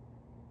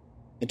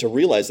and to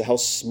realize how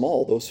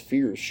small those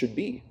fears should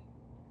be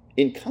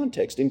in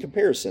context, in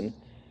comparison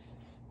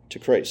to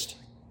Christ.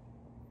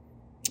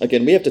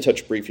 Again, we have to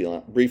touch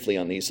briefly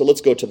on these, so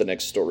let's go to the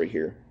next story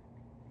here.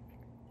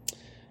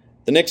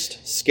 The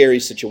next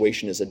scary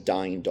situation is a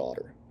dying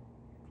daughter.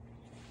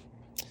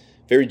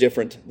 Very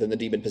different than the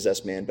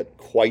demon-possessed man, but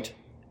quite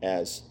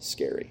as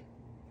scary.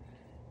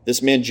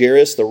 This man,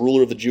 Jairus, the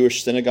ruler of the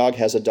Jewish synagogue,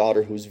 has a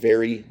daughter who's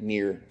very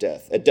near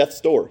death, at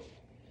death's door.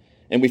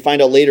 And we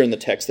find out later in the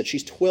text that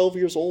she's 12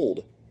 years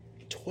old.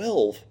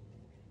 12.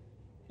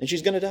 And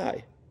she's going to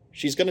die.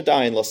 She's going to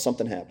die unless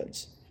something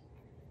happens.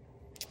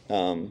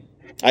 I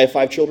have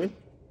 5 children.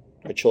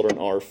 My children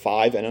are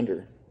 5 and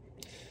under.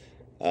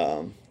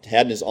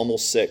 Haddon is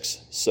almost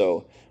 6.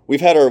 So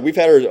we've had our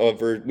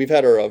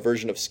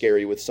version of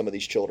scary with some of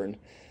these children.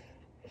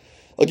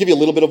 I'll give you a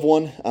little bit of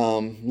one.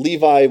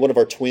 Levi, one of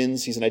our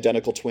twins, he's an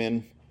identical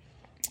twin.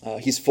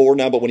 He's 4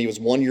 now, but when he was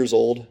 1 year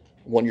old,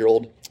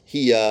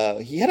 he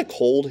had a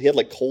cold. He had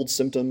like cold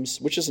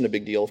symptoms, which isn't a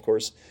big deal, of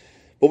course.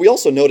 But we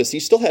also noticed he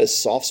still had a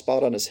soft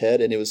spot on his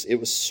head, and it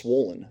was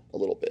swollen a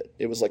little bit.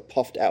 It was like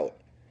puffed out,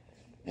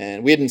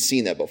 and we hadn't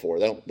seen that before.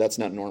 That's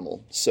not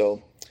normal.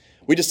 So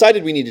we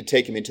decided we needed to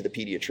take him into the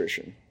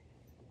pediatrician,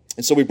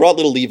 and so we brought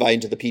little Levi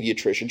into the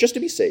pediatrician just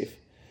to be safe.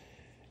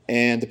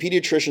 And the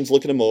pediatrician's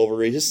looking him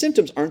over. His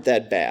symptoms aren't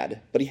that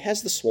bad, but he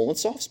has the swollen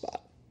soft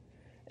spot.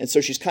 And so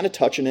she's kind of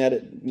touching at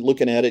it,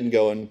 looking at it and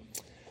going,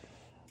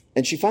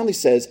 and she finally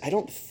says, I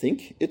don't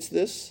think it's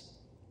this,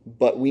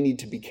 but we need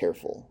to be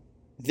careful.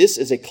 This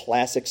is a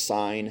classic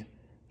sign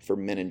for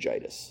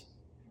meningitis.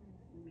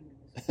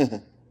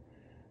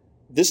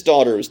 This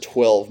daughter is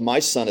 12. My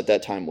son at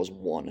that time was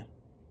 1.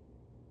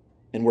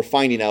 And we're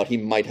finding out he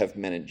might have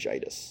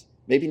meningitis.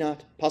 Maybe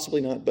not,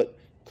 possibly not, but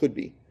could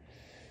be.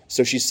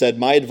 So she said,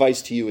 my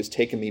advice to you is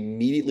take him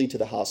immediately to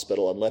the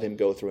hospital and let him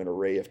go through an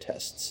array of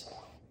tests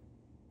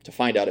to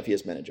find out if he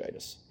has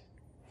meningitis.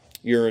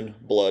 Urine,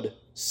 blood,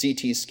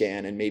 CT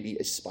scan, and maybe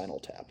a spinal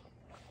tap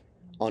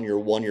on your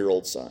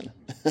 1-year-old son.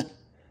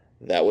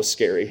 That was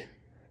scary.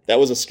 That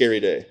was a scary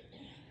day.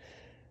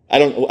 I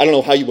don't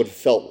know how you would have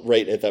felt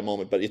right at that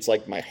moment, but it's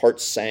like my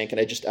heart sank,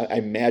 and I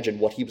imagined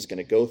what he was going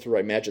to go through. I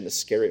imagined the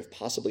scary of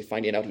possibly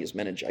finding out he has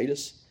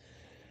meningitis.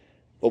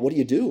 But what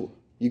do?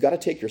 You got to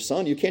take your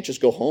son. You can't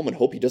just go home and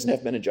hope he doesn't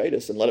have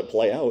meningitis and let it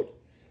play out.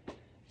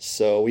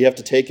 So we have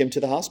to take him to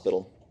the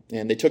hospital.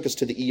 And they took us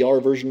to the ER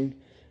version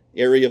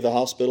area of the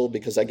hospital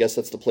because I guess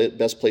that's the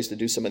best place to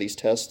do some of these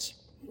tests.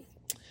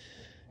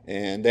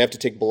 And they have to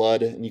take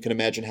blood, and you can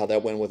imagine how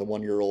that went with a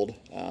 1-year-old,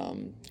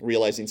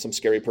 realizing some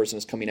scary person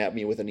is coming at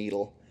me with a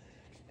needle.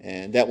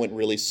 And that went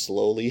really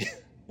slowly,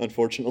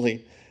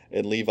 unfortunately.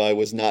 And Levi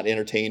was not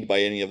entertained by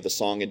any of the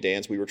song and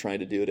dance we were trying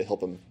to do to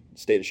help him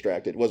stay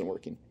distracted. It wasn't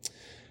working.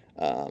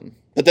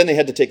 But then they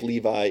had to take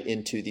Levi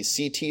into the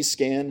CT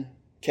scan,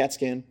 CAT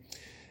scan.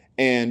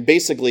 And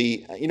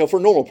basically, for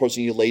a normal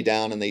person, you lay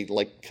down and they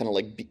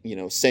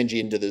send you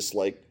into this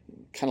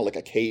kind of like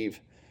a cave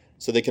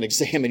so they can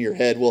examine your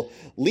head. Well,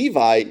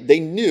 Levi, they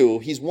knew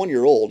he's 1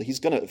 year old. He's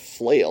going to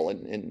flail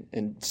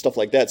and stuff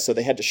like that. So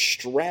they had to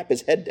strap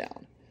his head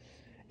down.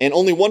 And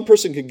only one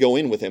person could go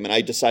in with him. And I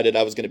decided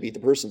I was going to be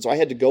the person. So I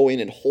had to go in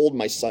and hold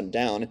my son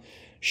down,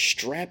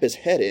 strap his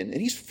head in.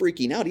 And he's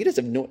freaking out. He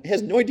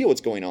has no idea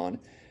what's going on.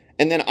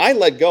 And then I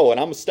let go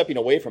and I'm stepping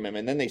away from him.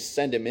 And then they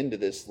send him into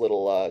this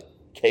little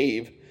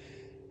cave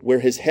where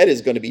his head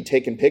is going to be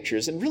taking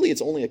pictures. And really,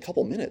 it's only a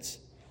couple minutes.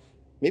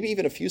 Maybe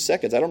even a few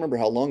seconds. I don't remember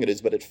how long it is,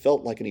 but it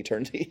felt like an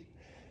eternity.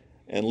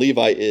 And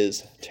Levi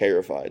is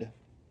terrified.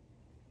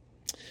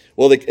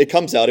 Well, it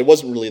comes out. It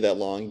wasn't really that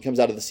long. It comes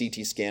out of the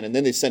CT scan. And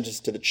then they sent us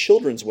to the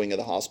children's wing of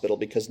the hospital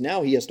because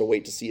now he has to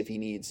wait to see if he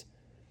needs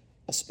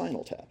a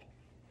spinal tap.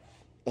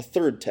 A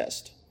third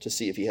test to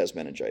see if he has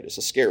meningitis.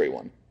 A scary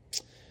one.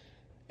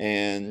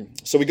 And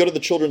so we go to the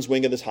children's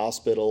wing of this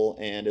hospital.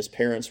 And as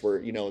parents,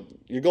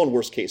 you're going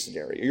worst case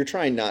scenario. You're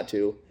trying not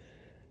to.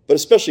 But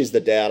especially as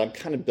the dad, I'm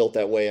kind of built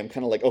that way. I'm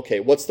kind of like, okay,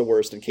 what's the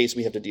worst in case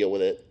we have to deal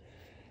with it?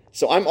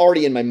 So I'm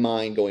already in my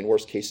mind going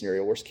worst case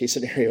scenario, worst case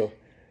scenario.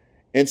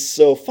 And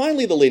so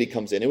finally the lady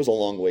comes in. It was a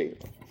long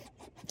wait.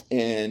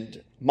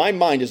 And my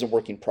mind isn't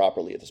working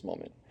properly at this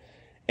moment.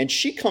 And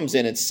she comes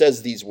in and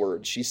says these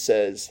words. She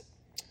says,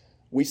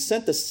 we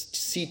sent the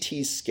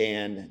CT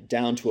scan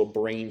down to a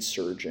brain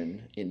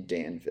surgeon in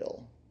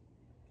Danville.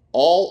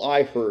 All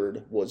I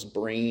heard was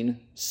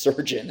brain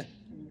surgeon.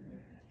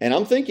 And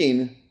I'm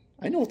thinking,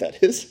 I know what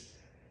that is.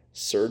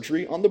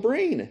 Surgery on the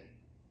brain.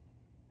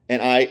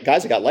 And I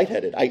got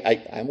lightheaded.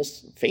 I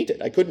almost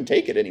fainted. I couldn't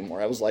take it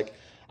anymore. I was like,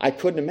 I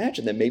couldn't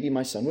imagine that maybe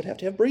my son would have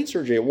to have brain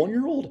surgery at 1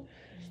 year old.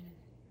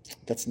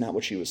 That's not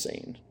what she was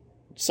saying.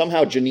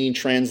 Somehow Janine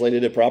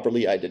translated it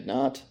properly. I did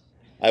not.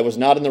 I was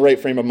not in the right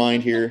frame of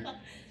mind here.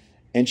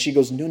 And she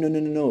goes,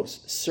 no,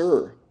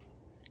 sir.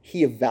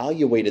 He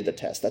evaluated the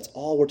test. That's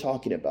all we're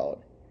talking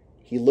about.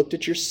 He looked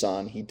at your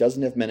son. He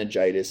doesn't have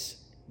meningitis.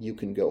 You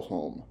can go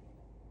home.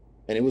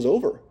 And it was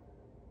over.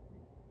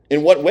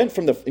 And what went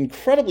from the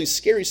incredibly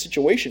scary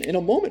situation in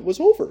a moment was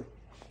over.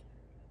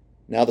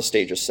 Now the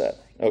stage is set.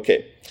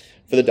 Okay,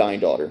 for the dying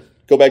daughter.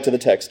 Go back to the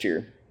text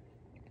here.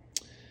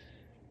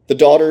 The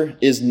daughter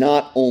is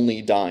not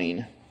only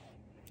dying,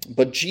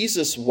 but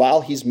Jesus,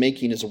 while he's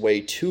making his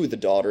way to the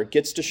daughter,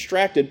 gets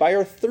distracted by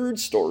our third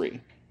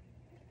story.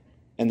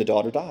 And the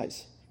daughter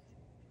dies.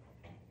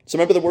 So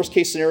remember the worst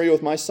case scenario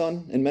with my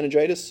son and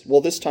meningitis?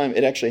 Well, this time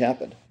it actually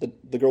happened.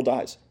 The girl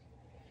dies.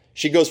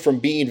 She goes from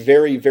being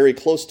very, very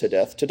close to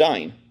death to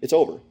dying. It's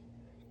over.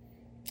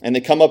 And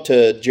they come up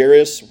to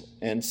Jairus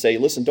and say,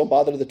 listen, don't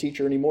bother the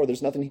teacher anymore.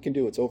 There's nothing he can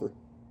do. It's over.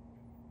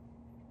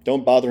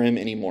 Don't bother him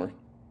anymore.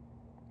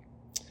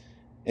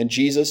 And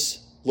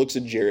Jesus looks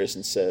at Jairus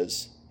and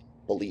says,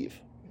 believe.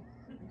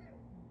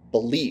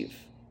 Believe.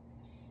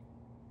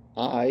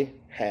 I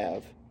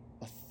have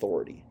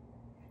authority.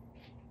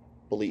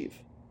 Believe.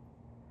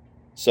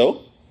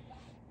 So,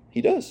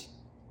 he does.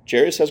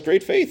 Jairus has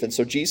great faith. And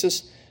so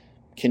Jesus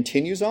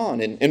continues on.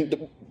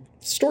 And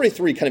story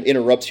 3 kind of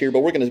interrupts here,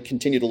 but we're going to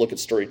continue to look at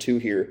story 2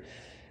 here.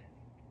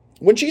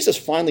 When Jesus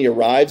finally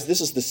arrives,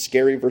 this is the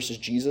scary versus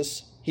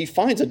Jesus. He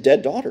finds a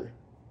dead daughter.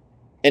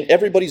 And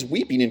everybody's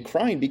weeping and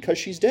crying because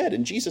she's dead.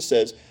 And Jesus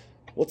says,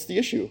 what's the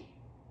issue?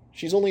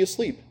 She's only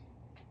asleep.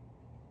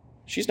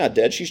 She's not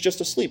dead. She's just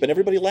asleep. And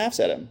everybody laughs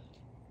at him.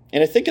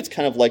 And I think it's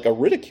kind of like a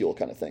ridicule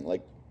kind of thing.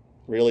 Like,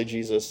 really,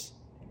 Jesus?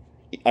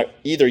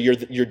 Either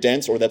you're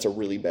dense or that's a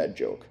really bad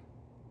joke.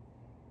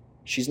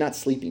 She's not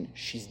sleeping.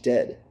 She's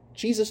dead.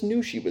 Jesus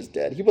knew she was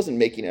dead. He wasn't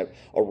making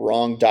a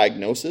wrong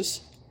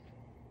diagnosis.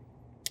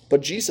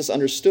 But Jesus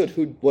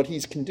understood what he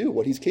can do,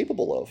 what he's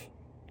capable of.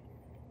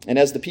 And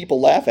as the people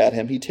laugh at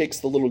him, he takes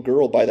the little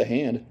girl by the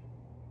hand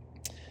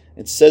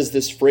and says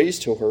this phrase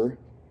to her.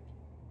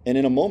 And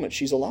in a moment,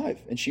 she's alive.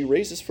 And she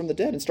raises from the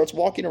dead and starts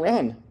walking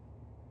around.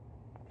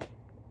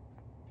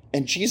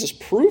 And Jesus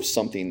proves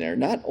something there.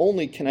 Not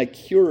only can I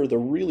cure the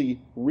really,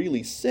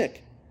 really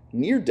sick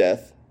near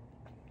death,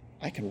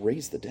 I can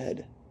raise the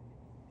dead.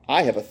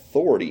 I have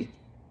authority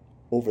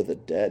over the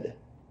dead.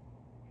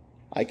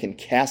 I can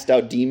cast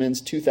out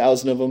demons,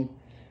 2,000 of them,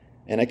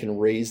 and I can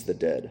raise the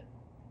dead.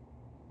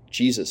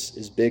 Jesus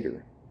is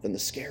bigger than the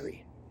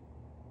scary.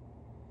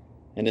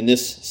 And in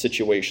this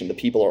situation, the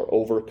people are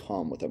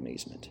overcome with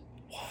amazement.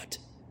 What?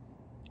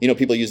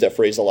 People use that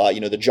phrase a lot.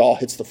 The jaw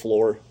hits the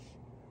floor.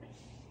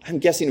 I'm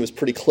guessing it was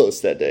pretty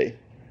close that day.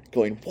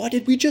 Going, what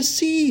did we just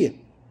see?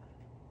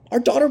 Our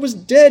daughter was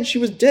dead. She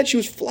was dead. She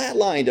was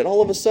flatlined. And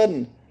all of a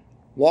sudden,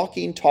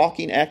 walking,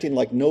 talking, acting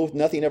like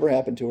nothing ever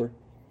happened to her.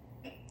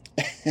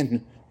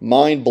 And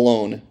mind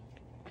blown.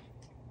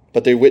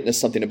 But they witnessed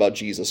something about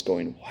Jesus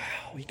going,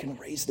 wow, he can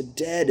raise the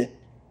dead.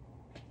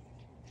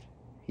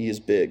 He is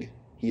big.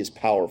 He is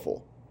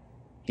powerful.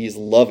 He is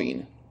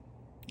loving.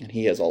 And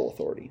he has all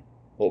authority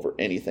over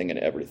anything and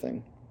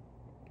everything.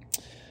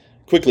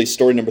 Quickly,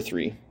 story number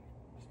 3.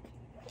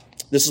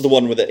 This is the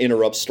one that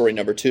interrupts story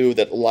number 2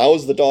 that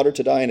allows the daughter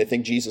to die. And I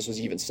think Jesus was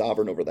even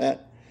sovereign over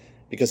that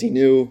because he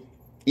knew,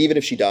 even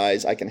if she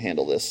dies, I can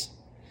handle this.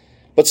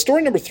 But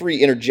story number 3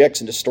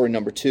 interjects into story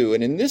number 2.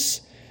 And in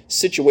this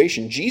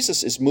situation,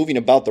 Jesus is moving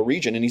about the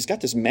region, and he's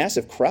got this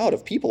massive crowd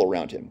of people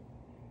around him.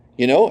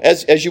 You know,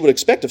 as you would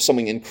expect if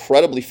someone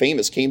incredibly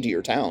famous came to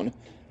your town,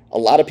 a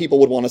lot of people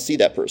would want to see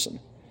that person.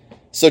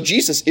 So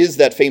Jesus is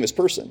that famous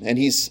person, and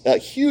he's a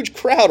huge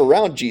crowd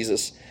around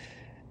Jesus.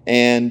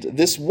 And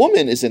this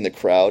woman is in the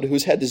crowd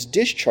who's had this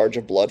discharge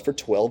of blood for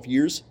 12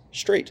 years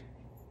straight.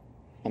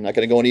 I'm not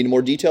going to go into any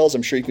more details.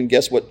 I'm sure you can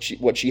guess what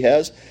she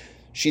has.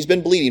 She's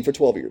been bleeding for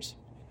 12 years.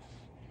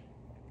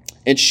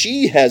 And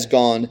she has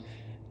gone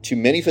to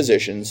many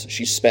physicians.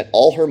 She spent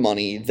all her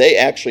money. They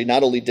actually,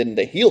 not only didn't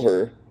they heal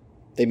her,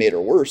 they made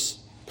her worse,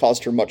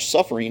 caused her much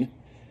suffering.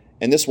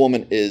 And this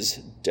woman is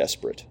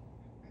desperate,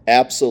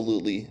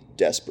 absolutely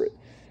desperate.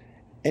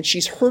 And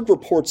she's heard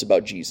reports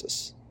about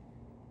Jesus,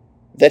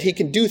 that he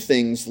can do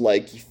things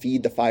like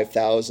feed the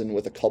 5,000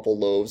 with a couple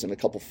loaves and a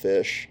couple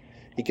fish.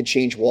 He can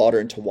change water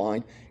into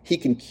wine. He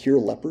can cure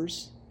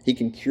lepers. He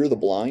can cure the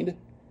blind.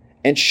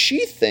 And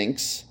she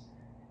thinks,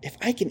 if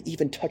I can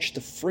even touch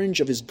the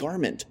fringe of his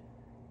garment,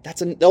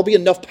 there'll be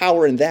enough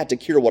power in that to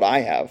cure what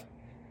I have.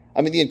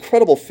 I mean, the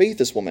incredible faith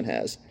this woman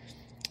has.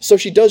 So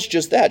she does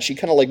just that. She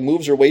kind of like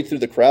moves her way through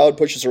the crowd,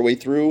 pushes her way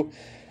through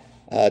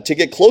to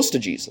get close to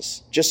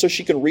Jesus, just so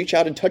she can reach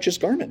out and touch his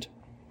garment.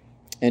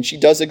 And she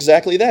does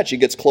exactly that. She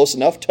gets close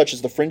enough,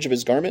 touches the fringe of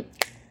his garment,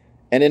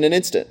 and in an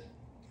instant,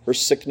 her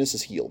sickness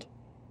is healed.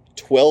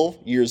 12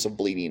 years of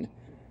bleeding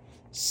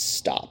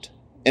stopped.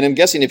 And I'm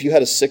guessing if you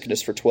had a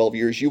sickness for 12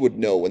 years, you would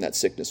know when that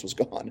sickness was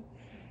gone.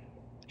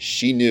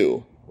 She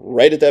knew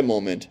right at that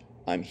moment,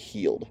 I'm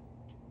healed.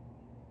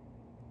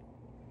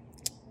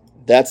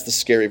 That's the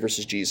scary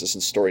versus Jesus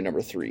in story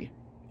number 3.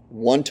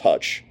 One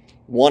touch,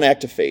 one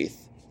act of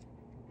faith,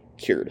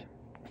 cured.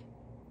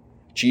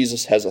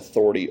 Jesus has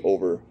authority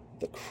over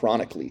the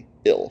chronically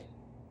ill.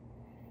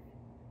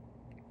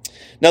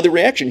 Now, the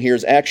reaction here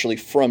is actually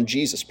from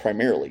Jesus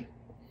primarily.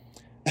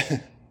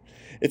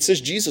 It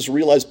says Jesus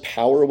realized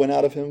power went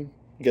out of him.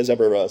 You guys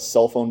ever a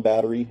cell phone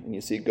battery and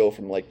you see it go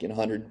from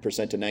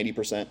 100% to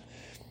 90%?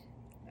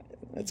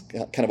 That's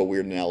kind of a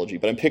weird analogy,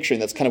 but I'm picturing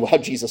that's kind of how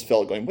Jesus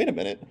felt, going, wait a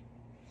minute,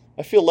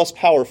 I feel less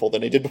powerful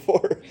than I did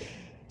before.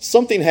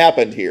 Something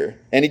happened here.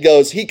 And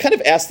he kind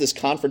of asked this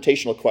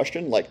confrontational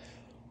question, like,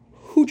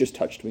 who just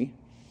touched me?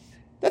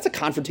 That's a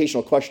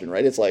confrontational question,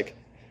 right? It's like,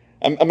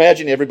 I'm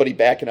imagining everybody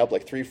backing up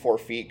like 3-4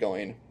 feet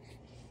going,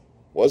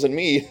 wasn't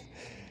me.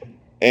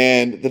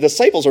 And the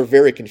disciples are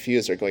very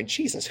confused. They're going,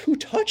 Jesus, who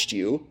touched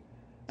you?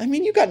 I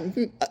mean, you got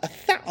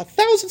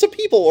thousands of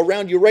people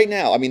around you right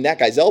now. I mean, that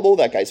guy's elbow,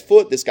 that guy's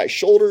foot, this guy's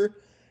shoulder.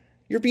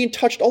 You're being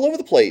touched all over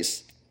the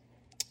place.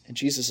 And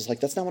Jesus is like,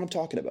 that's not what I'm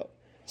talking about.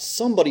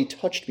 Somebody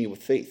touched me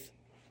with faith.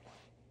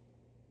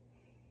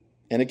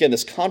 And again,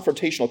 this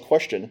confrontational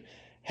question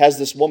has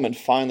this woman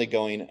finally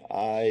going,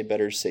 I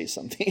better say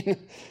something.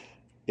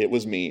 It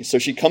was me. So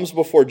she comes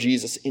before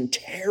Jesus in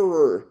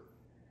terror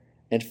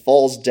and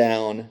falls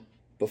down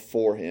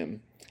before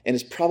him and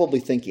is probably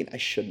thinking, I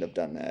shouldn't have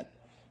done that.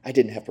 I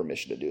didn't have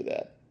permission to do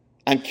that.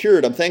 I'm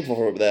cured. I'm thankful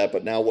for that,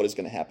 but now what is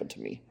going to happen to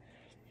me?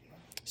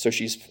 So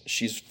she's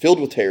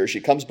filled with terror.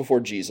 She comes before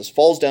Jesus,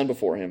 falls down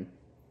before him,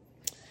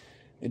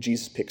 and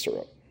Jesus picks her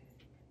up.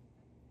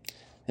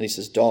 And he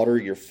says, daughter,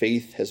 your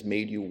faith has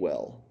made you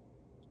well.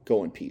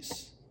 Go in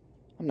peace.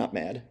 I'm not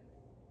mad.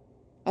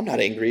 I'm not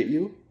angry at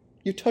you.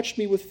 You touched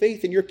me with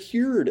faith and you're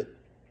cured.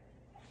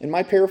 In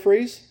my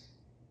paraphrase,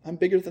 I'm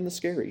bigger than the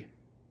scary.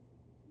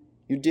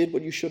 You did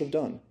what you should have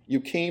done. You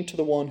came to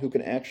the one who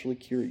can actually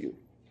cure you.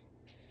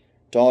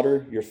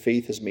 Daughter, your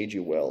faith has made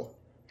you well.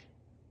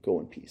 Go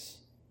in peace.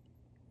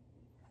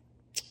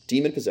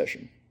 Demon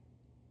possession.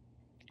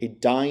 A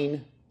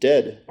dying,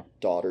 dead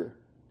daughter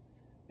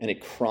and a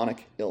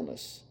chronic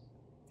illness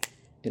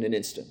in an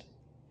instant,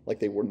 like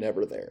they were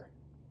never there.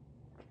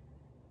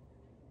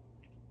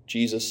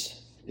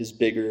 Jesus is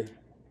bigger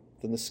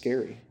than the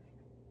scary.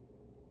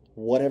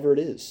 Whatever it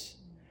is.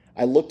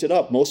 I looked it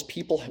up. Most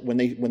people, when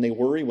they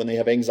worry, when they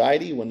have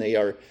anxiety, when they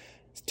are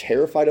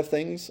terrified of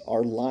things,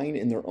 are lying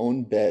in their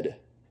own bed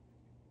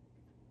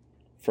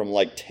from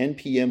like 10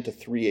 p.m. to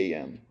 3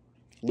 a.m.,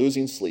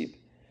 losing sleep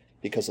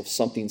because of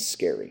something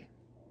scary.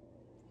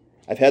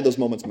 I've had those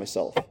moments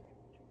myself.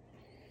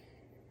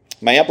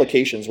 My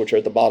applications, which are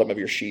at the bottom of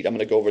your sheet, I'm going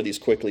to go over these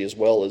quickly as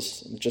well,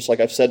 as just like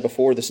I've said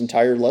before this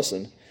entire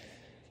lesson.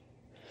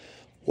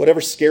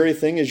 Whatever scary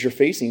thing is you're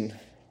facing,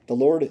 the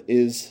Lord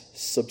is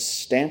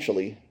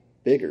substantially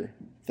bigger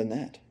than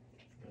that.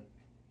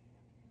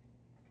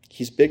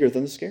 He's bigger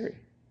than the scary.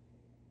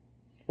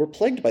 We're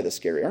plagued by the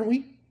scary, aren't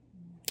we?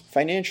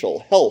 Financial,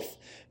 health,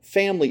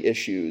 family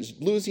issues,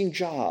 losing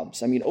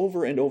jobs. I mean,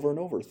 over and over and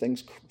over,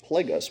 things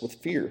plague us with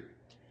fear.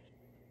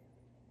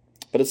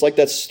 But it's like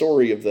that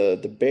story of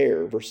the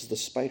bear versus the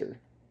spider.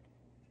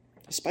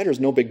 The spider's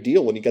no big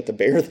deal when you get the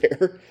bear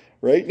there,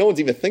 right? No one's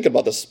even thinking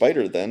about the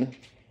spider then.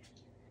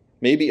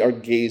 Maybe our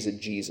gaze at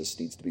Jesus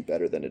needs to be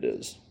better than it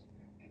is.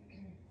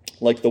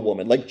 Like the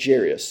woman, like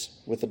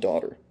Jairus with the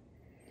daughter.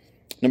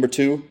 Number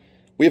 2,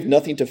 we have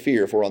nothing to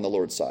fear if we're on the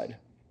Lord's side.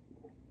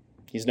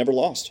 He's never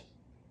lost.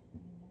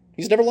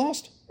 He's never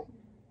lost.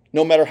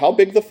 No matter how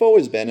big the foe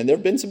has been, and there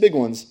have been some big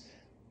ones,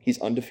 he's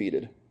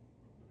undefeated.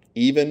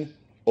 Even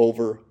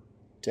over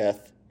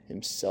death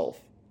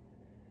himself.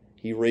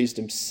 He raised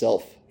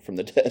himself from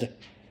the dead.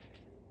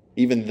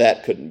 Even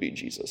that couldn't be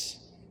Jesus.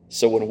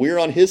 So when we're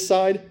on his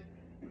side,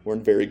 we're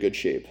in very good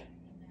shape.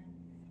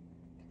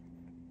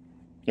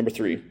 Number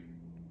 3,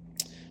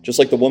 just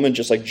like the woman,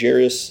 just like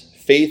Jairus,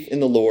 faith in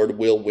the Lord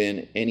will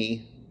win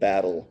any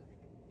battle.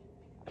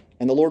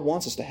 And the Lord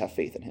wants us to have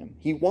faith in him.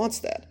 He wants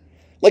that.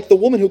 Like the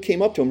woman who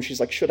came up to him, she's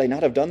like, should I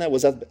not have done that?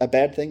 Was that a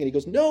bad thing? And he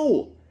goes,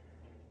 no,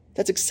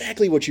 that's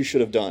exactly what you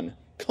should have done.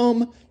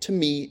 Come to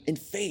me in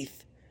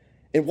faith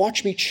and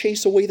watch me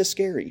chase away the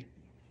scary.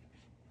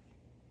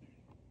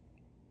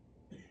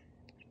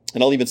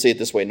 And I'll even say it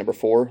this way, number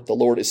 4, the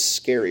Lord is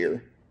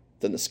scarier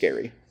than the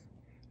scary.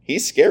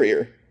 He's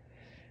scarier.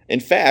 In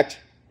fact,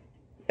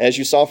 as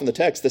you saw from the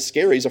text, the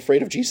scary is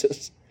afraid of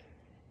Jesus.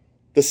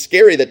 The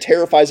scary that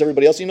terrifies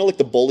everybody else, like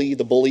the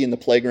bully in the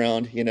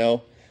playground,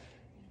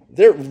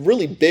 they're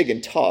really big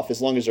and tough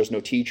as long as there's no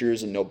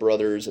teachers and no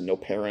brothers and no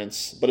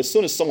parents. But as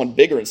soon as someone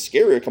bigger and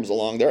scarier comes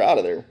along, they're out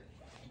of there.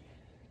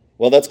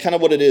 Well, that's kind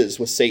of what it is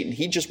with Satan.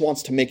 He just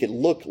wants to make it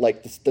look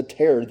like the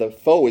terror, the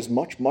foe is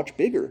much, much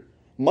bigger,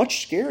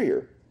 much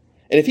scarier.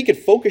 And if he could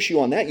focus you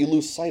on that, you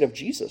lose sight of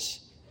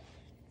Jesus.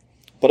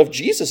 But if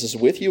Jesus is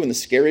with you and the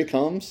scary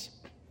comes,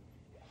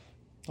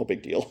 no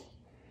big deal.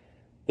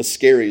 The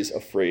scary's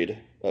afraid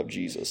of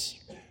Jesus.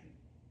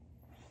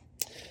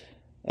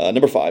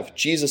 Number 5,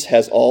 Jesus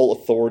has all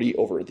authority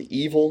over the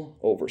evil,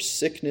 over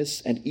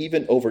sickness, and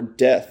even over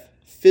death,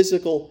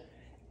 physical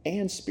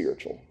and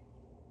spiritual.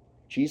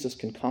 Jesus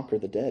can conquer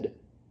the dead.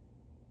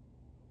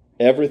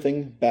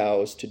 Everything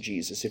bows to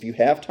Jesus. If you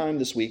have time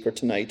this week or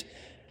tonight,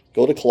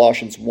 go to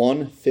Colossians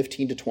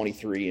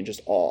 1:15-23 and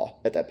just awe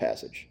at that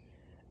passage.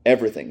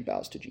 Everything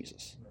bows to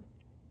Jesus.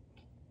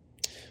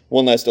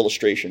 One last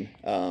illustration.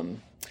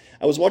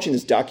 I was watching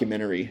this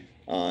documentary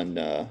on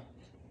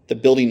the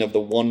building of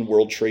the One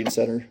World Trade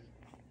Center.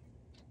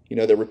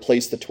 They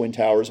replaced the Twin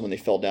Towers when they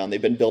fell down.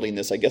 They've been building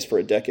this, I guess, for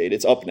a decade.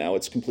 It's up now.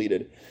 It's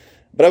completed.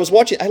 But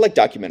I like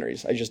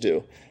documentaries. I just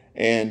do.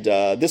 And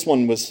this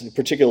one was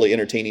particularly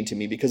entertaining to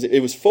me because it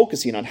was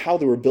focusing on how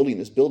they were building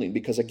this building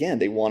because, again,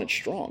 they want it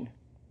strong.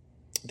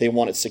 They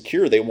want it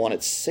secure. They want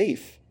it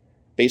safe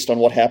based on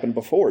what happened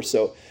before.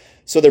 So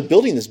they're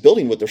building this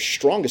building with their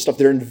strongest stuff.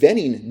 They're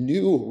inventing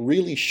new,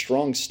 really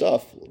strong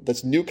stuff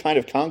that's new kind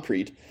of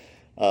concrete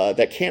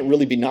that can't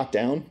really be knocked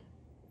down.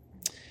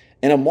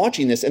 And I'm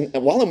watching this, and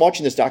while I'm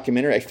watching this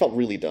documentary, I felt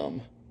really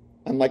dumb.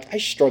 I'm like, I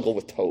struggle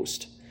with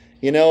toast.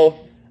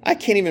 I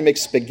can't even make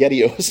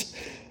SpaghettiOs.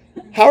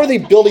 How are they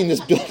building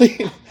this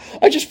building?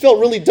 I just felt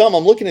really dumb.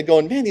 I'm looking at it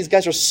going, man, these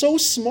guys are so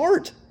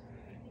smart.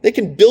 They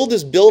can build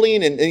this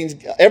building,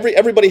 and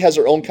everybody has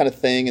their own kind of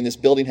thing, and this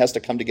building has to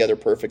come together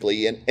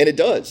perfectly, and it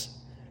does.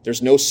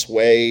 There's no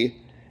sway.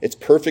 It's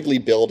perfectly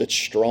built. It's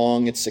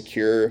strong. It's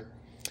secure.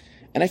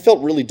 And I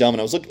felt really dumb, and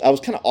I was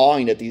kind of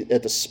awing at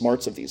the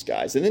smarts of these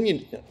guys. And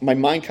then my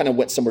mind kind of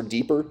went somewhere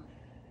deeper,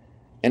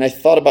 and I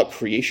thought about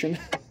creation.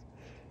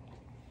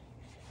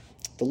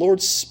 The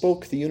Lord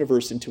spoke the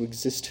universe into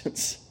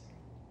existence.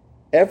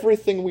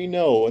 Everything we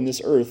know on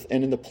this earth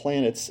and in the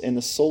planets and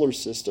the solar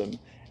system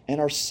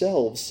and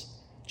ourselves,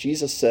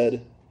 Jesus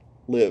said,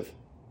 live,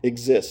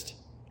 exist,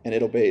 and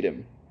it obeyed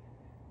him.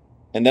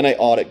 And then I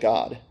awed at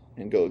God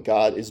and go,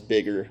 God is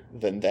bigger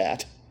than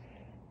that.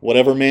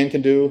 Whatever man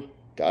can do,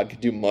 God can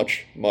do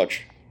much,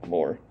 much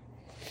more.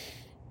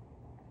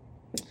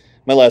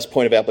 My last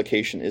point of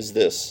application is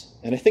this,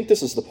 and I think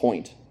this is the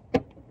point.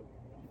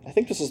 I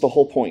think this is the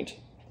whole point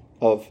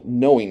of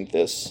knowing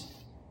this,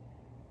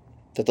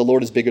 that the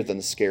Lord is bigger than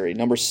the scary.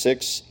 Number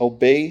 6,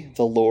 obey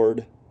the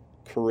Lord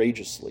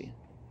courageously.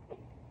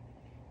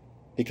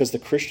 Because the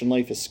Christian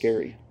life is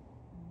scary.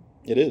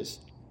 It is.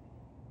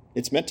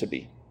 It's meant to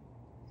be.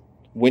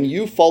 When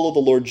you follow the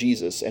Lord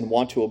Jesus and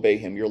want to obey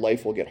him, your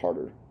life will get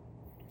harder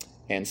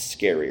and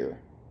scarier.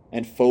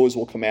 And foes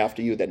will come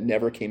after you that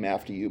never came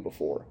after you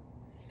before.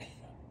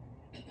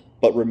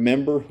 But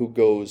remember who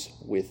goes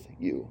with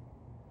you.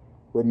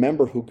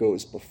 Remember who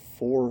goes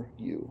before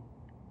you.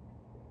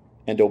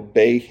 And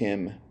obey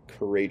him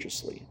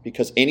courageously.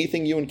 Because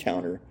anything you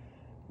encounter,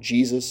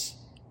 Jesus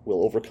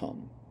will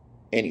overcome.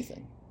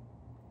 Anything.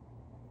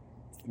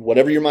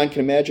 Whatever your mind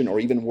can imagine, or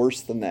even worse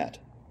than that.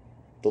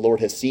 The Lord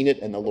has seen it,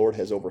 and the Lord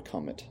has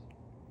overcome it.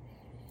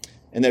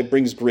 And that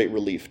brings great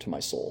relief to my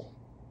soul.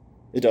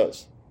 It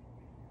does.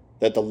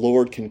 That the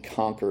Lord can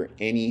conquer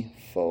any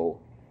foe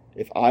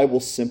if I will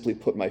simply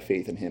put my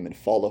faith in him and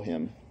follow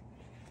him.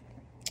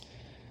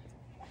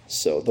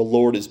 So the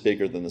Lord is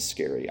bigger than the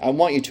scary. I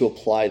want you to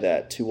apply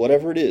that to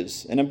whatever it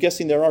is. And I'm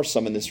guessing there are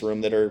some in this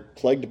room that are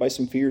plagued by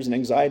some fears and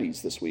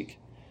anxieties this week.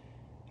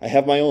 I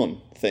have my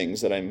own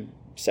things that I'm,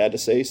 sad to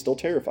say, still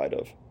terrified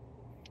of.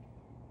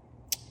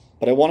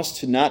 But I want us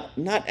to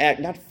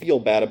not feel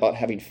bad about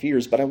having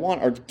fears, but I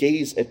want our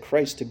gaze at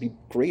Christ to be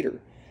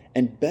greater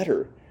and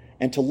better,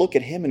 and to look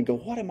at him and go,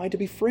 what am I to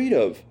be afraid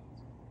of?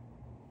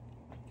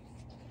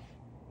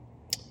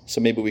 So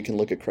maybe we can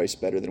look at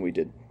Christ better than we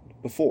did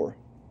before.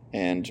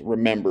 And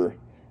remember,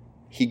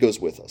 he goes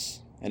with us.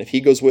 And if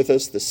he goes with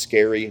us, the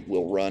scary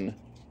will run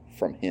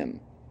from him.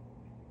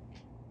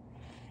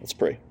 Let's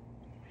pray.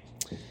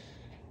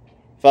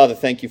 Father,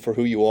 thank you for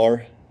who you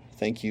are.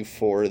 Thank you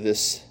for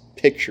this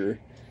picture,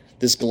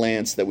 this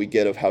glance that we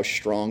get of how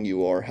strong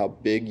you are, how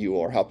big you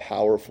are, how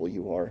powerful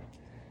you are,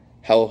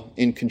 how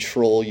in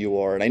control you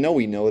are. And I know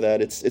we know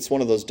that. It's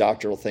one of those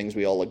doctrinal things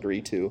we all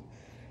agree to.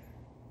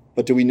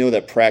 But do we know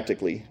that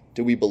practically?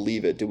 Do we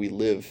believe it? Do we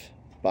live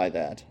by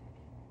that?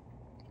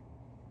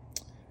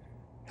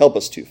 Help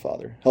us to,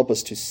 Father. Help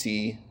us to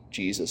see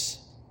Jesus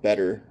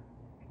better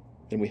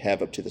than we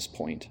have up to this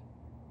point,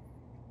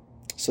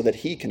 so that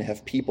he can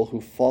have people who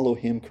follow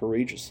him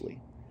courageously.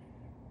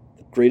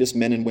 The greatest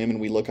men and women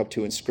we look up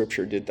to in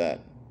Scripture did that.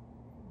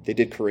 They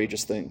did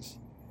courageous things,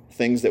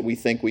 things that we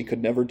think we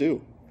could never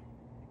do.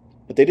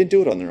 But they didn't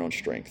do it on their own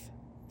strength.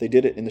 They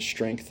did it in the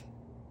strength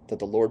that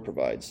the Lord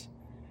provides.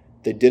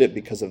 They did it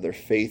because of their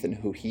faith in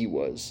who he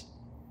was.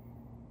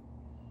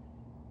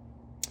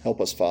 Help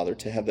us, Father,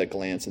 to have that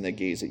glance and that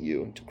gaze at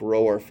you, and to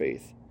grow our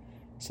faith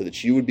so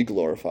that you would be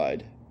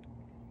glorified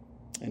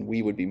and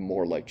we would be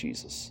more like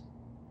Jesus.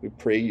 We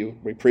praise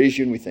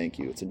you and we thank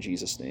you. It's in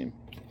Jesus' name.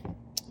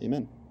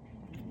 Amen.